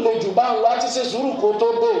yóò lè jù bá ń lọ àti ṣe sùúrù kó tó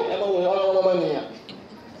dé ọmọ nìyàn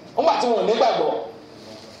nígbà tí wọn ò ní gbàgbọ́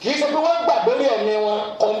kì í ṣe pé wọ́n gbàgbé ní ẹ̀mí wọn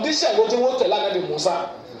kọ̀ǹdíṣàn ló ti wọ́n tẹ̀lé Ànábì Musa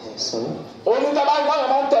onítàbá ìbáyọ̀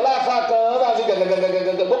máa ń tẹ̀lé àfa kan láti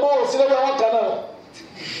gẹ̀gẹ̀gẹ̀gẹ̀gẹ̀ gbogbo òsínlẹ̀ wọn kan náà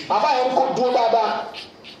àfa yẹn kó dúró dáadáa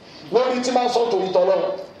lórí tí máa ń sọ torí tọ́lọ́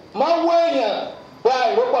máa wọ èèyàn bá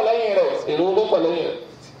èrò pọ̀ lẹ́yìn rẹ̀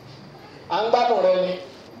à ń gbádùn rẹ ni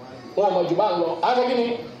wọn ò mọ̀ jù bá ń lọ á fẹ́ kí ni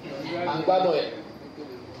à ń gbádùn ẹ̀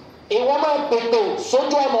ìwọ máa pèpè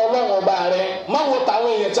sójú ọ̀nà ọlọ́run ọba rẹ máa wo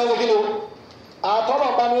tàwọn èèyàn tí wọ́n kí ni o àtọ́nà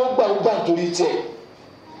ọba ni ó gbà ó gbà nítorí tiẹ̀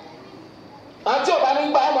àti ọba ní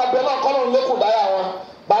gbà ọmọ abẹ náà kọ́lọ́ lẹ́kùn dáyà wọn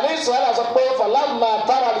Bani Israẹli sọ pé falamma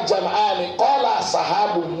tara al-jam'ani qala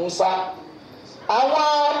sahabu Musa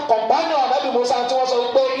àwọn kọ̀mpánì Ànábì Musa tí wọ́n sọ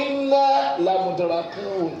pé inna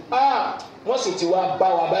lamudrakun wọ́n sì ti wá bá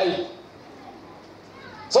wa báyìí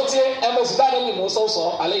sọtí ẹmẹsì dáná ní Musa sọ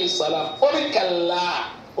alayhi salam ó ní kalla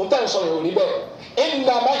ó tẹ̀ ń sọ yòó rí bẹ́ẹ̀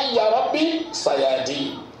inna ma'iya rabbi sayadi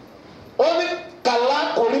ó ní kalla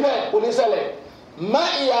kò rí bẹ́ẹ̀ kò ní ṣẹlẹ̀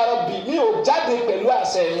ma'iya rabbi mi ò jáde pẹ̀lú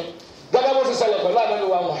àṣẹ yìí gẹ́gẹ́ bó ti ṣẹlẹ̀ pẹ̀lú Ànábì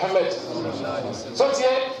wa Muhammad sọtí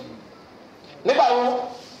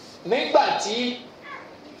nígbà tí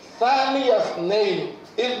ثاني اثنين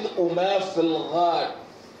إذ هما في الغار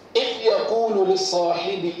إذ يقول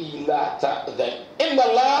لصاحبه لا تحزن إن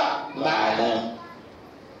الله معنا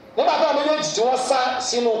nígbà tí àwọn méjèèjì tí wọ́n sá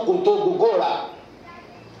sínú kòtò gògóra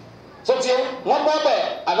so tiẹ̀ wọ́n bọ́ bẹ̀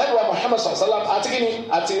anabi wa Muhammad sallam àti kini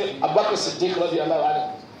àti Abubakar Siddiq radiyallahu anhu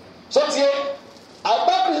so tiẹ̀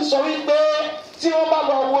Abubakar sọ wípé tí wọ́n bá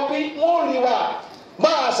lọ wo bí wọ́n rí wa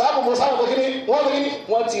máa sábà mo sábà kí ni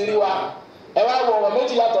wọ́n ti rí wa ẹ wá wọ ọ̀rọ̀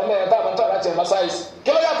méjì yàtọ̀ mẹ́rin tá a máa ń tọ́ láti ẹ̀ masáìsì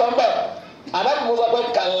kí ló yàtọ̀ ń bẹ̀ anabi musa pé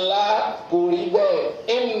kàlá kò rí bẹ́ẹ̀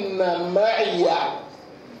inna ma'iya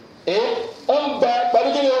ń bẹ pẹ̀lú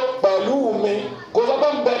kí ni o pẹ̀lú mi kò sọ pé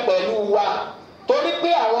ń bẹ pẹ̀lú wa torí pé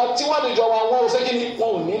àwọn tí wọ́n dìjọ wa wọ́n ò ṣe kí ni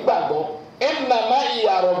wọn ò ní gbàgbọ́ inna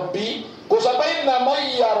ma'iya rabbi kò sọ pé inna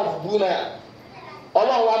ma'iya rabbuna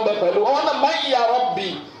ọlọ́run wa ń bẹ pẹ̀lú ọwọ́n náà ma'iya rabbi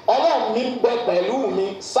ọlọ́run mi ń bẹ pẹ̀lú mi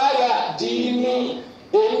sáyà dini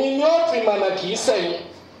èmi ni ó fi mànà kì í sẹ́yìn.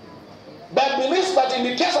 But believe that in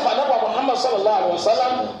the case of Anabi Muhammad sallallahu alaihi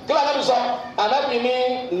wasallam, kí ló Anabi sọ? Anabi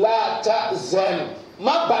ní la tahzan,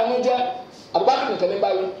 má bànújẹ́, Abubakar nìkan ní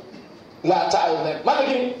báyìí, la tahzan, má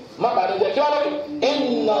bànújẹ́, má bànújẹ́, kí wọ́n lọ bí?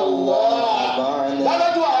 Inna Allah,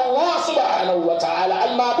 dájú Allah subhanahu wa ta'ala,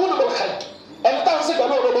 al-ma'bud bil-haqq, ẹni tá à ń sè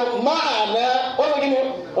pẹ̀lú òdodo, ma'ana, ó ní kí ni?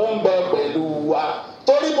 Ó ń bẹ pẹ̀lú wa,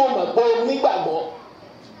 torí mo mọ̀ pé onígbàgbọ́,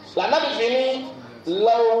 l'Anabi fi ní.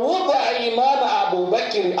 Law wudi'a imana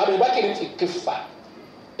Abubakar fi kiffa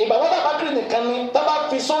ìgbà wọ́n bá kiri nìkan ní tábà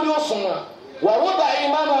fi sórí òṣùwọ̀n wa wudi'a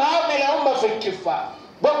imana hadhihi al-umma fi kiffa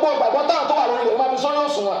gbogbo ìgbàgbọ́ táwọn tó wà lórí rẹ̀ wọ́n fi sórí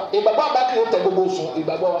òṣùwọ̀n ìgbàgbọ́ Abubakar ó tẹ gbogbo òṣùwọ̀n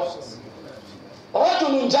ìgbàgbọ́ wa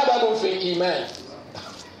rajulun jabadun fi iman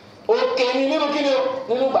òkè ni nínú kíni o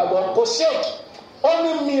nínú gbàgbọ́ kò ṣéèkì ó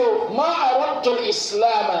ní mi ò ma aradtu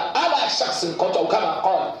al-islam ala shakhsin kọ́tọ̀ kama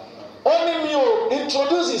qala ó ní mi ò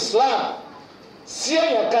introduce Islam sí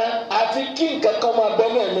èèyàn kan àfi kí nǹkan kan máa bẹ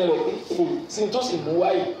ní ẹ̀mí rẹ̀ sí tó sì mú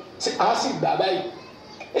wáyé á sì gbà báyìí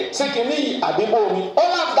ṣé kìíní yìí àbíbó mi ó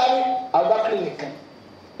máa gbà ní Abubakar nìkan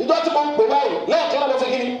ìjọ tí mo ń pè báyìí lẹ́ẹ̀kan náà ló ṣe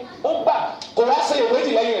kíní ó gbà kò wá sí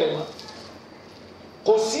èméjì lẹ́yìn rẹ̀ mọ́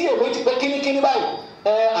kò sí èméjì pé kíníkíní báyìí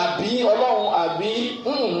àbí Ọlọ́run àbí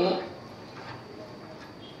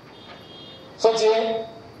sọtí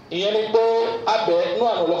ìyẹn ni pé abẹ nú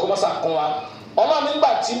àná ọlọ́kọ́mọ́sá kan wa. Ọlọ́run nígbà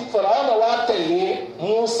tí Fáráò wá tẹ̀lé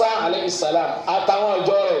Musa alayhi salam àtàwọn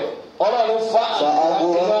ọjọ́ rẹ̀ Ọlọ́run fa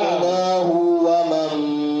fa'aghraqnahu wa man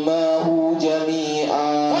ma'ahu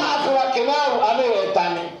jami'an. Fa'aghraqnahu àmì rẹ̀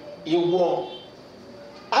tani ìwọ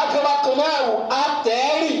aghraqnahu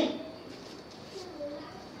àtẹ̀rì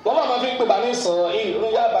wọ́n máa fi pè Bani Isra'il ní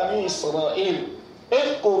yá Bani Isra'il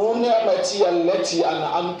اذكروا نعمتي التي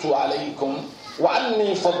أنعمت عليكم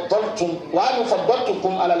وأني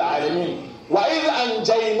فضلتكم على العالمين وإذ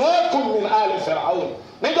أنجيناكم من آل فرعون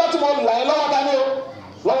نجات مولى لو دانيو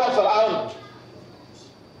لو فرعون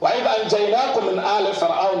وإذ أنجيناكم من آل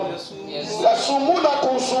فرعون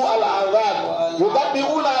يسومونكم سوء العذاب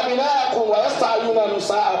يذبحون أبناءكم ويستحيون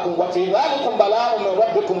نساءكم وفي ذلك بلاء من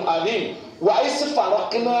ربكم عظيم وإذ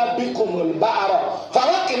فرقنا بكم البحر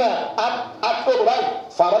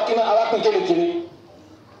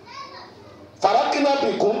فرقنا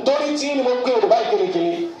بكم توريتين ممكن باي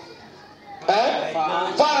كلي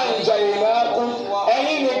فأنجيناكم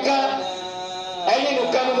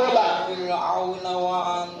أين كان مولا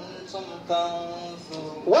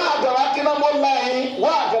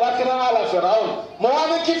وأغرقنا على فرعون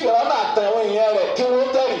مواني كي فرعون أتاوين ياري كي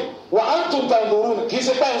وطري وأنتم تنظرون كي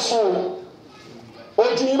سبنسوا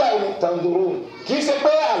ojú yín báyìí ní tanduru kì í ṣe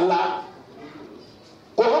pé àlá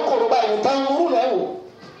kòrókòrò báyìí ní tanduru náà wò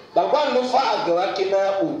bàbá mi fa àgàràkínà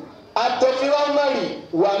wò àtẹfírámẹ́rì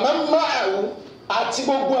wà mẹ́mọ́ àwù àti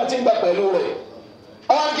gbogbo àti gbà pẹ̀lú rẹ̀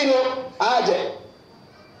ọwọ́ kí ni á jẹ.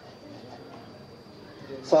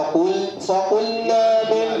 فقلنا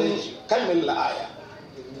كمل الآية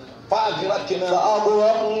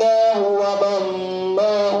فأغرقناه ومن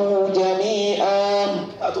معه جميعا.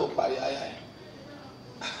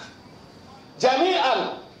 Jami'an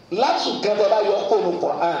láti gẹ́gẹ́ bá yọ kó nu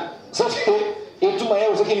Qur'an sọ́fẹ́ ìtumọ̀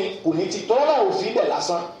yẹn òfin kìíní kò ní ti tọ́lá òfin bẹ̀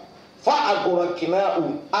lásán fa aghraqnahu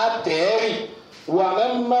àtẹ̀ẹ́rì wa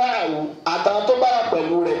man ma'ahu àtàwọn tó bára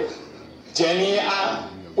pẹ̀lú rẹ̀ jami'an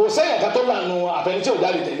kò sẹ́yìn kan tó lànà àfẹni tí ò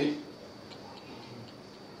jáde tẹ̀lé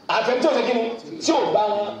àfẹni tí ò ṣe kíni tí ò bá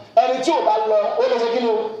wọn ẹni tí ò bá lọ ó lè ṣe kíni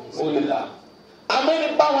ó lè là àmẹ́ni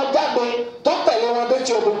bá wọn jáde tó tẹ̀lé wọn dé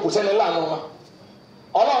tí o kò sẹ́ni lànà wọn.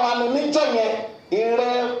 Ọlọ́run àmì níjọ́ yẹn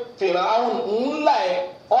ìrẹ́ Fìràhùn ńlá ẹ̀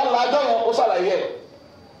ọ̀làjọ́ yẹn ó ṣàlàyé ẹ̀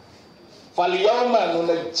fal-yawma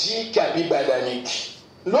nunajjika bi badanika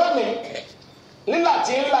lónìí lílà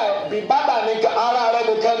tí ńlá ẹ̀ bí badanika ara rẹ̀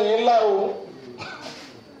nìkan ní ńlá o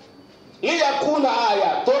liyakuna àyà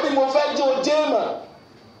torí mo fẹ́ jẹ́ ojé mọ̀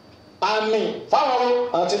àmì fáwọn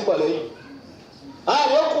àti pọ̀lẹ́ yìí àwọn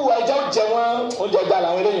yòókù ẹjọ́ jẹ wọn oúnjẹ gba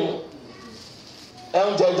làwọn eléyìí ẹ̀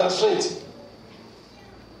ń jẹ ẹja straight.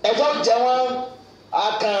 ẹjọ́ jẹ wọn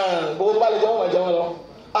akàn gbogbo bá lè jẹ wọn jẹ wọn lọ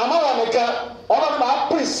àmọ́ wọn nìkan ọlọ́run máa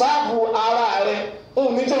pírísàbù ara rẹ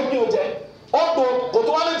òun ní jẹ́ bí o jẹ ọ̀dọ̀ kò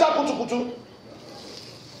tó wá ní ta kutukutu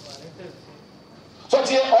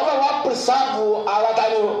sọtí ọlọ́run wá pírísàbù ara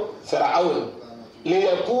dání o Fáráò lè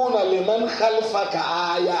yẹ kú na lè man khalfaka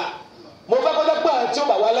àyà mo fẹ́ kọjá pé àti ó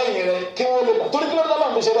bà wá lẹ́yìn rẹ kí wọ́n lè mọ̀ torí kí ló dé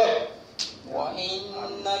lọ́wọ́ mi ṣe bẹ́ẹ̀.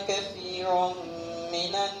 وإن كثيرا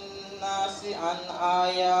من الناس عن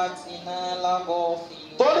آياتنا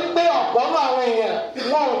لغافلون. torí pé ọ̀pọ̀ náà àwọn èèyàn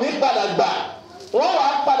wọn ò ní padà gbà wọ́n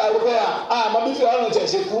wàá padà wípé àmọ́ bí Fíráúnà tiẹ̀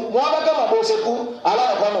ṣe kú wọ́n bá kẹ́ mọ̀ bó ṣe kú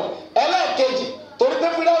aláàkọ́ náà ẹlẹ́ẹ̀kejì torí pé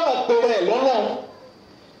Fíráúnà pèrè ẹ̀ lọ́lọ́run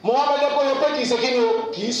mo wá bẹ́ẹ̀ kó yẹ pé kì í ṣe kí ni o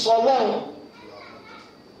kì í sọ lọ́run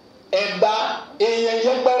ẹ̀dá èèyàn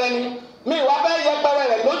yẹpẹrẹ ni mi wá bẹ́ẹ̀ yẹpẹrẹ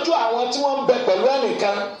rẹ̀ lójú àwọn tí wọ́n ń bẹ pẹ̀lú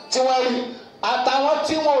ẹnìkan tí wọ́n rí àtàwọn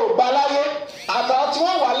tí wọn ò bá láyé àtàwọn tí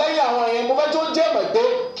wọ́n wà lẹ́yìn àwọn yẹn mo fẹ́ tó jẹ́ mọ̀ pé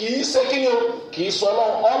kì í ṣe kí ni o kì í sọ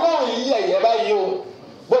ọlọ́run yìí yẹ̀yẹ́ báyìí o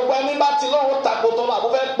gbogbo ẹni bá ti lọ́wọ́ takotọ́ náà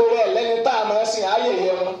àbúfẹ́ péré ẹ̀ lẹ́ni tá a máa sìn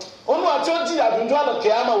ayẹyẹ wọn onú àti ó jìyà dúdú àná kí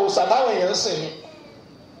á máa wò sàtáwọn èèyàn sìn ní.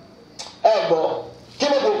 ẹ gbọ́ kí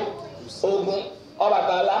ló dé Ògún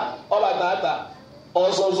Ọbàtálá Ọbàtátá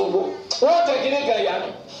Ọ̀ṣọ́ṣogbo wọ́n tẹ kí ní kan ìyá ni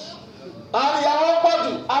àwọn ìyàwó pọ̀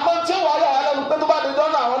jù àmọ́ tí ó wà yà wá lẹ́nu pé tó bá di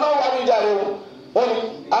dọ́nà àwọn náà wà ní ìjà rẹ o wọ́n ní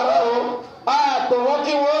ara o àpè wọ́n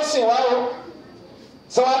kí wọ́n sìn wá o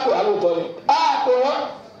sọ wá pè wá lóòótọ́ ni àpè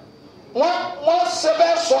wọ́n ṣe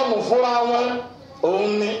bẹ́ẹ̀ sọnù fúnra wọn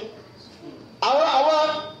òun ni àwọn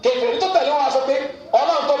kèfèrí tó tẹ̀lé wọn sọ pé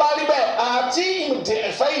ọlọ́run tó bá rí bẹ́ẹ̀ àti ìdè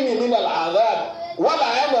ẹ̀fẹ́ ìmì nínú àdáàdì wọ́n là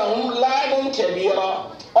ẹ̀ nà ń láàánú kẹ̀mí rọ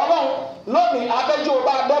ọlọ́run lónìí abẹ́jọ́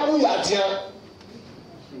bá dọ́bù yà tiẹ̀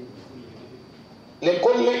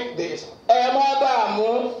lẹ́kọ́lé ẹ̀ má dààmú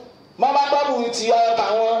má bá dọ́bù ti ọ̀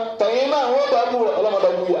tàwọn tẹ̀yìn náà wọ́n dọ́bù rẹ̀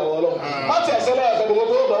ọlọ́mọdọ́bù yàwó ọlọ́run má tiẹ̀ sẹ́lẹ̀ ẹ̀fẹ́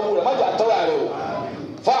gbogbo dọ́bù rẹ̀ má jà tọ́ra rẹ̀ o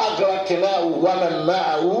fa'agraknahu wa man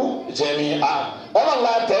ma'ahu jami'a ọlọ́run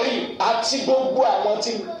la tẹ̀rí àti gbogbo àwọn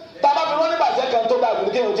tí tábà fi wọ́n ní bàjẹ́ kan tó bá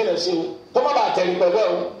àgùntàn kéwọn jìnà sí o tó má bàa tẹ̀rí pẹ̀lú ẹ̀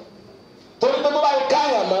o torí pé tó bá yẹ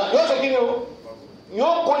káyàn mọ́ yóò ṣe kí ni o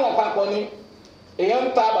yóò kóyàn papọ̀ ni èèyàn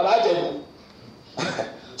ń ta bàbá àjẹ̀bù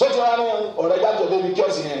tó ti wá ní ọ̀rẹ́ jáde débi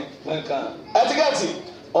kíọ́sì yẹn nǹkan ẹtíkẹ́ẹ̀tì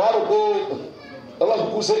ọ̀rọ̀ pé ọlọ́run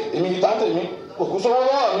kú sí èmi ìtàntẹ̀ mi òkú sọ́wọ́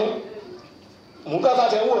lọ́wọ́ mi mú káta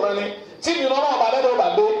tẹ̀ ń wòran ni tí mi lọ́wọ́ ọba lẹ́dọ̀ ọba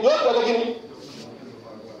dé yóò tẹ̀lé kí ni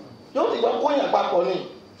yóò ti gbọ́ kóyàn papọ̀ ni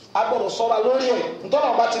a gbọ́dọ̀ sọ́ra lórí ẹ̀ nítorí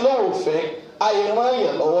ọba ti lọ́wọ́ òfẹ́ ayé rán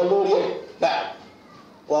yẹn lọ́wọ́ lórí ẹ̀ dáa.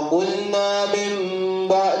 وقلنا من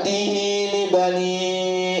بعده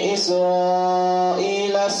لبني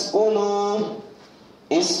إسرائيل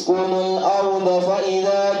اسكنوا الأرض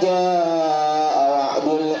فإذا جاء وعد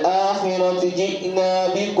الآخرة جئنا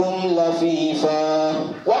بكم لفيفا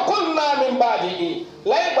وقلنا من بعده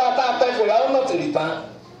lẹ́yìn ìgbà tá a tẹ fèrè àwọn náà ti rí tán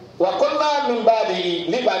وقلنا من بعده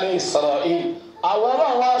لبني إسرائيل àwọn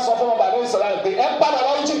náà wá sọ fún ọba ní Israẹli pé ẹ padà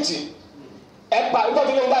lọ Egypt ẹ padà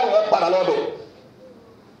nítorí ilé ìdáhùn ẹ padà lọ bẹ̀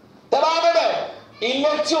tẹ́lá wọn bẹ̀rẹ̀ ilé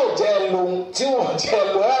tí ò jẹ́ lu tí wọ́n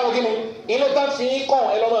jẹ́ lu ẹ láwọn kí ni ilé tán fi kàn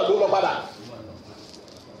ẹ lọ́nà ló lọ padà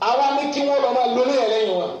àwa ní kí wọ́n lọ máa lo ní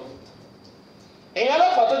ẹlẹ́yìn wọn èèyàn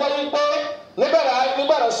lọ́fà tó jẹ́ wípé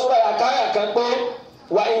níbẹ̀rẹ̀ sọ́ra àkáyà kan pé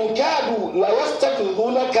wà nkádù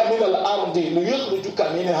làyẹ́sítẹ́kìlúnàkà min al-ardi liyukhrijuka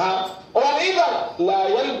minha wà nígbà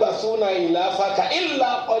làyẹ́lbàṣúnà ìlàfàkà ìlà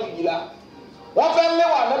qalila wọ́n fẹ́ lé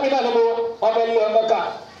wà nábì náà níbo wọ́n fẹ́ lé ọmọkà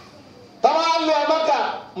táwọn lé ọmọkà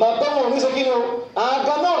màá tó wọn ní sẹ́kí ni o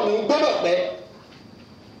àgọ́ náà ní gbẹ́bẹ̀ pẹ́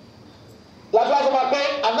láti wá sọ ma pé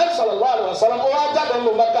Ànábì sallallahu alaihi wasallam ó wá jáde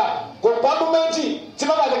ńlò Mẹ́kà kò pọ́dún méjì tí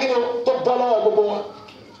Mẹ́kà sẹ́kí ni o tó bọ́ lọ́wọ́ gbogbo wọn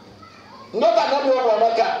nọ́ọ̀tà náà ni wọ́n wọ̀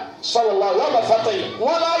Mẹ́kà sallallahu yawm al-fath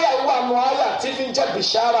wọn láyà ìwà àmọ́ àyà tí fi ń jẹ́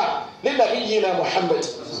bishara ní nabiyyina Muhammad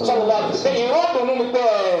sallallahu alaihi wasallam ìrọ́dùn ní pé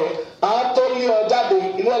àwọn tó lé ọ jáde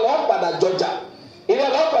ilé ọlọ́wọ́ padà jọjà ilé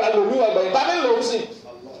ọlọ́wọ́ padà lòmí ọgbà yìí tani lòún sì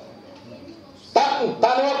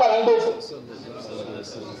tani wọ́n padà ń gbé fún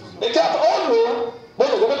ìkẹ́ ó lò ó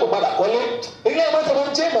bóyá ìjọba kò padà kọ́lé ilé ẹgbẹ́ tó ń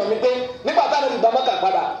jẹ́ ìmọ̀ mi pé nígbà táwọn ìgbà Mẹ́kà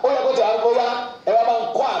padà ó yẹ kó ti wá gbóyá ẹ wá bá ń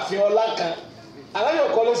kọ́ ààfin ọlá kan àwọn yóò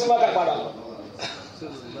kọ́lé sí Mẹ́kà padà lọ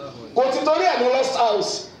kò ti torí ẹ̀ ní rest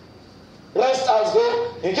house pé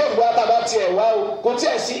nǹkan ìgbà tábà tiẹ̀ wá o kò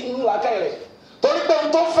tiẹ̀ sí ńlá kẹrẹ̀ torí pé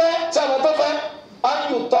n tó fẹ́ tí àwọn tó fẹ́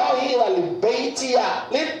ayùtọ́ ìràlẹ̀ bẹ́ẹ̀tìyà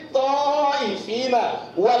lítọ́ ìfínà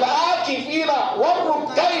wàlá kìfínà wọ́n rú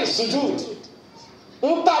káyì sujud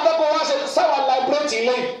ń ta abẹ́kọ̀ wá ṣe sáwà láìbírẹ́tì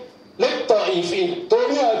ilé lítọ́ ìfín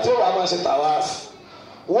torí àti ó wà máa ṣe tàwáàfù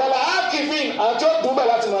wàlá kìfín àti ó dùn bẹ́ẹ̀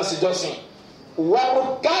láti máa ṣèjọsìn wàlú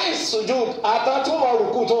káyì sujud àtàtúmọ̀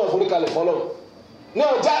rúkú tó wọ́n forí kalẹ̀ fọlọ́ ní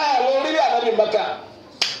ọjà ẹ̀ lórí Ànábì Mẹ́kà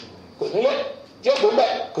kò nílé yóò gbé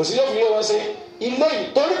bẹ́ẹ̀ kò sí yóò fi lé wọn ṣe ilé yìí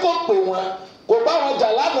torí kò pè wọn kò bá wọn jà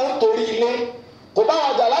lánàá nítorí ilé kò bá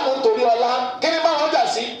wọn jà lánàá nítorí ọlá kí ni bá wọn jà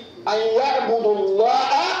sí àyìnbá gbọdọ̀ lọ́ọ́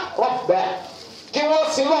rọ̀bẹ́ kí wọ́n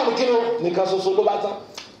sin náà ní kíni nìkan ṣoṣo ló bá tán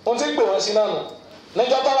wọ́n ti pè wọ́n sí náà nù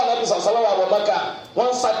níjọ́ tọ́lá náà bí sàṣálà wà wọ́n mọ́kà wọ́n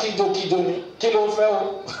ń sá kíjokíjo ni kí ló fẹ́ o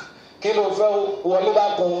kí ló fẹ́ o wọlé bá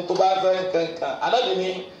kun tó bá fẹ́ kankan anábì ni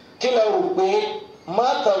kí lè rò pé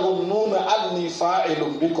mọ́tàrú nùnà ànífà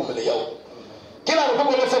èlòmí kọ̀mọ̀lẹ́yàwó kí lè rò pé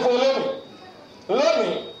mo lè ṣe fún lónìí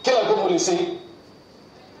kí lè rò pé mo lè ṣe.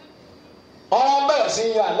 wọ́n bẹ̀rẹ̀ sí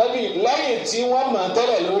yan anábì lẹ́yìn tí wọ́n mọ̀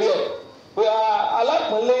tẹ́lẹ̀ lórí ẹ̀ pé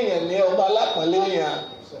alápọ̀nlé yẹn ni ọba alápọ̀nlé yẹn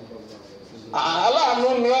aláàánú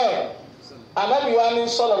ni ẹ̀ anábì wa ní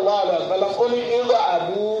sallallahu alaihi wasallam ó ní irú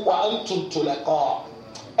àbú wa ń tuntun lẹ́kọ̀ọ́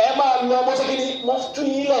ẹ máa lọ ọmọ sẹ́kì ní mo tún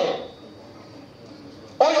yín lẹ̀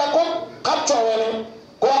ó yẹ kó kápítọ̀ wọn ni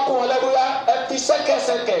kó wá kó wọn lẹ́rú yá ẹ fi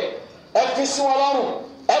sẹ́kẹ̀sẹ̀kẹ̀ ẹ fi sí wọn lọ́rùn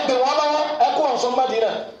ẹ gbé wọn lọ́wọ́ ẹ kó wọn sọ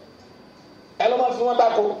Mádínà ẹ lọ́ máa fi wọn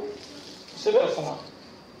dáko síbẹ̀ fún wọn.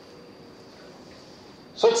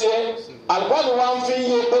 sotie alukóni wa ń fi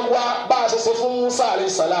yé pé wá bá a ṣe ṣe fún Musa alayhi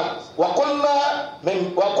salam wa qulna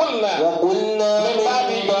min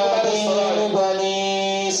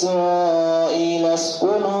bani Isra'ila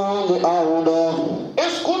iskunu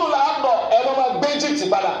al-arda ẹ lọ́ máa gbé Egypt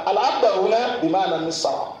padà al-arda huna bima'na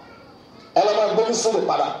Misr ẹ lọ́ máa gbé Misr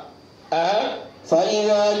padà.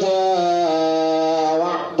 فإذا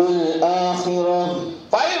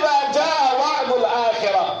جاء وعد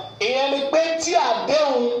الآخرة ìyẹn ni pé tí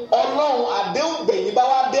àdéhùn Ọlọ́run àdéhùn gbẹ̀yìn bá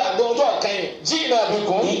wá dé àdéhùn ọjọ́ kẹyìn ji'na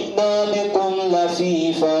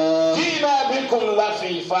bikum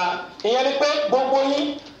lafifa ìyẹn ni pé gbogbo yín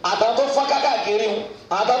àtàwọn tó fọ́n kákàkiri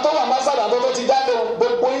àtàwọn tó wà mọ́sálà àtàwọn tó ti jáde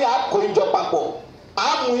gbogbo yín á kó ìjọ papọ̀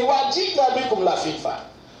àmú ìwà ji'na bikum lafifa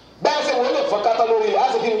bẹ́ẹ̀ sẹ́ wọ́n lè fọ́n kátà lórí rẹ̀ á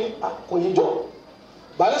sì kí ni á kó ìjọ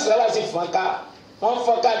bàálù sẹ́lá sì fọ́n ká wọ́n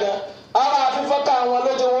fọ́n ká gan ara àfífọ́n ká àwọn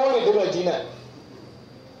lójú wọn rìn dé Mẹ́dínà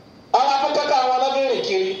àwọn afẹ́kẹ́kẹ́ àwọn ọlọ́bìnrin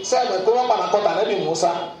kiri sẹ́ẹ̀mẹ̀ pé wọ́n padà kọ́ta Nábì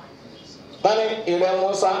Musa bani ìrẹ́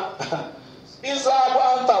Musa isabu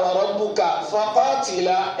anta wa rabbuka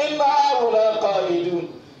faqatila inna hauna qa'idun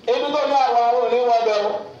ebi tó ní àwọn ará òní wọ́n bẹ̀rù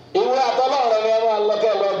ìwé àtọ́lọ́rọ̀ ni ẹ̀rọ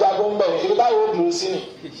alọ́kẹ́ lọ jagun bẹ̀rù ibi táwọn ò dùn sí ni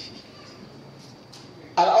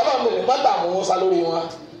ọlọ́run lè mọ́tà Musa lórí wọn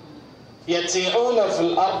yati'una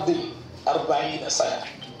fil ardi 40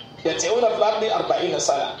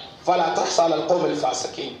 sana fala tahsa ala al-qawmi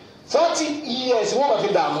al-fasiqin 40 years wọ́n ma fi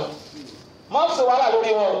dààmú máa fi wàhálà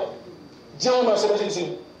lórí wọn jẹ́ wọn ma ṣe bẹ́ẹ̀ sí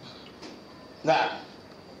náà.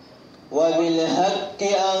 وبالحق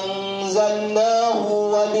أنزلناه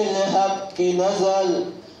وبالحق نزل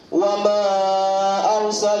وما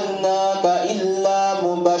أرسلناك إلا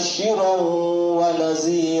مبشرا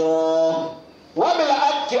ونذيرا.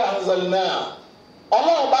 وبالحق أنزلناه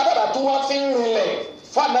Ọlọ́run bá dàda tó wá fi ń rinlẹ̀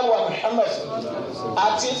fanawa Muhammad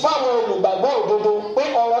àti fáwọn olùgbàgbọ́ òdodo pé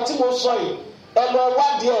ọ̀rọ̀ tí mo sọ yìí ẹ lọ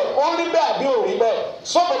wádìí ẹ̀ ó rí bẹ́ẹ̀ àbí ò rí bẹ́ẹ̀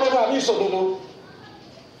sọ́dọ̀dọ̀ ní àbí ìsòdodo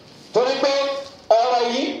torí pé ọ̀rọ̀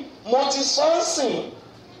yìí mo ti sọ ń sìn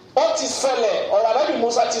ó ti ṣẹlẹ̀ ọ̀rọ̀ Ànábì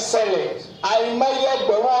Musa ti ṣẹlẹ̀ àìmọye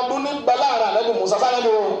ẹgbẹ̀rún ọdún nígbà láàrin Ànábì Musa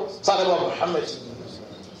sanabu Muhammad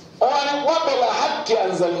wọ́n bẹ̀rẹ̀ haqqi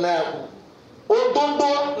anzalnahu òdodo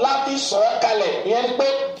láti sọ̀rọ̀ kalẹ̀ ìyẹn pé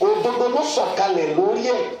òdodo ló sọ̀ kalẹ̀ lórí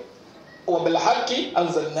ẹ̀ wọ̀bẹ̀lẹ̀ haqqi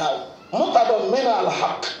anzalnahu mutadammina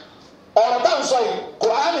al-haqq ọ̀rọ̀ tá n sọ yìí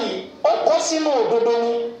Kùránì ó kọ́ sínú òdodo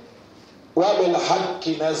ní wọ̀bẹ̀lẹ̀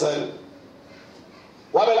haqqi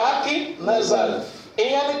nazal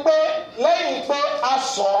ìyẹn ni pé lẹ́yìn pé a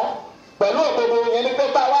sọ pẹ̀lú òdodo ìyẹn ni pé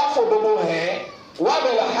bá wà fòdodo hẹ̀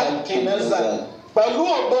wọ̀bẹ̀lẹ̀ haqqi nazal pẹ̀lú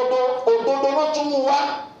òdodo ló tún mú wá.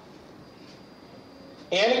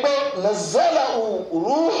 يعني نزله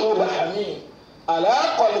روح الحميم على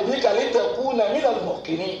قلبك لتكون من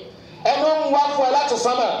الموقنين ẹnu ń wá fún ẹ láti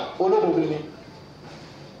sánmà olódodo ni.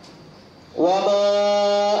 وما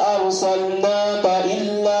أرسلناك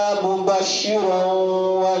إلا مبشرا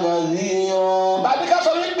ونذيرا. tàbí ká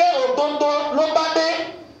sọ wípé òdodo ló bá dé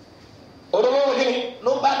òdodo ló kí ni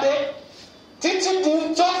ló bá dé títí tí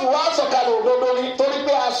ń tọ́fù wá sọ̀kalẹ̀ òdodo ni torí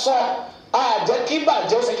pé a sọ àjẹ́ kí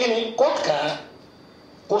bàjẹ́ ó sì kí ni kó kàn án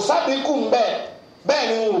kò sábìkù ń bẹ́ẹ̀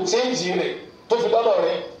ni wò chẹ́ǹjì rẹ̀ tó fi dọ́dọ̀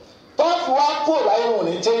rẹ̀ tó fi wá kó láyé wọn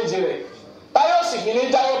ní chẹ́ǹjì rẹ̀ táyọ̀ sì fi ní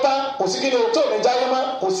jáyọ́ tán kò sí kí ni tó ní jáyọ́ mọ́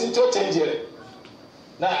kò sí tí ó chẹ́ǹjì rẹ̀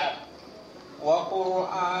náà.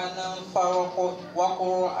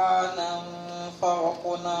 وقرآنا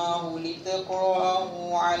فرقناه لتقرأه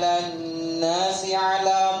على الناس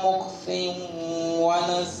على مكث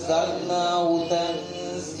ونزلناه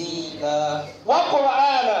تنزيلا.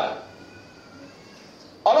 وقرآنا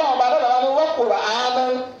ọlọ́run bá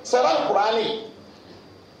Qur'anan sẹ́rọ̀ Qur'ani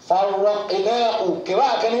farraqnahu kìrọ̀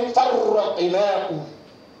àkẹ́ni farraqnahu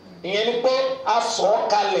ìyẹn ni pé a sọ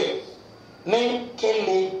kalẹ̀ ní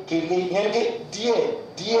kélekèle ìyẹn ni pé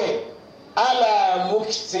díẹ̀ ala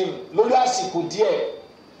muktin lórí àsìkò díẹ̀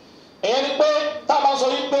ìyẹn ni pé tábà sọ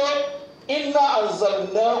yìí pé inna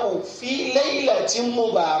anzalnahu fi laylatin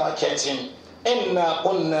mubarakatin inna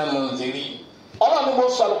kunna munzirin ọlọ́run ni mo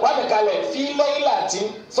sọ àlùkùránì kalẹ̀ fi laylatin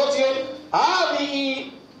sọ́tí ààbí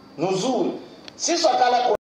nùzúl sísọ̀kalẹ̀ kò.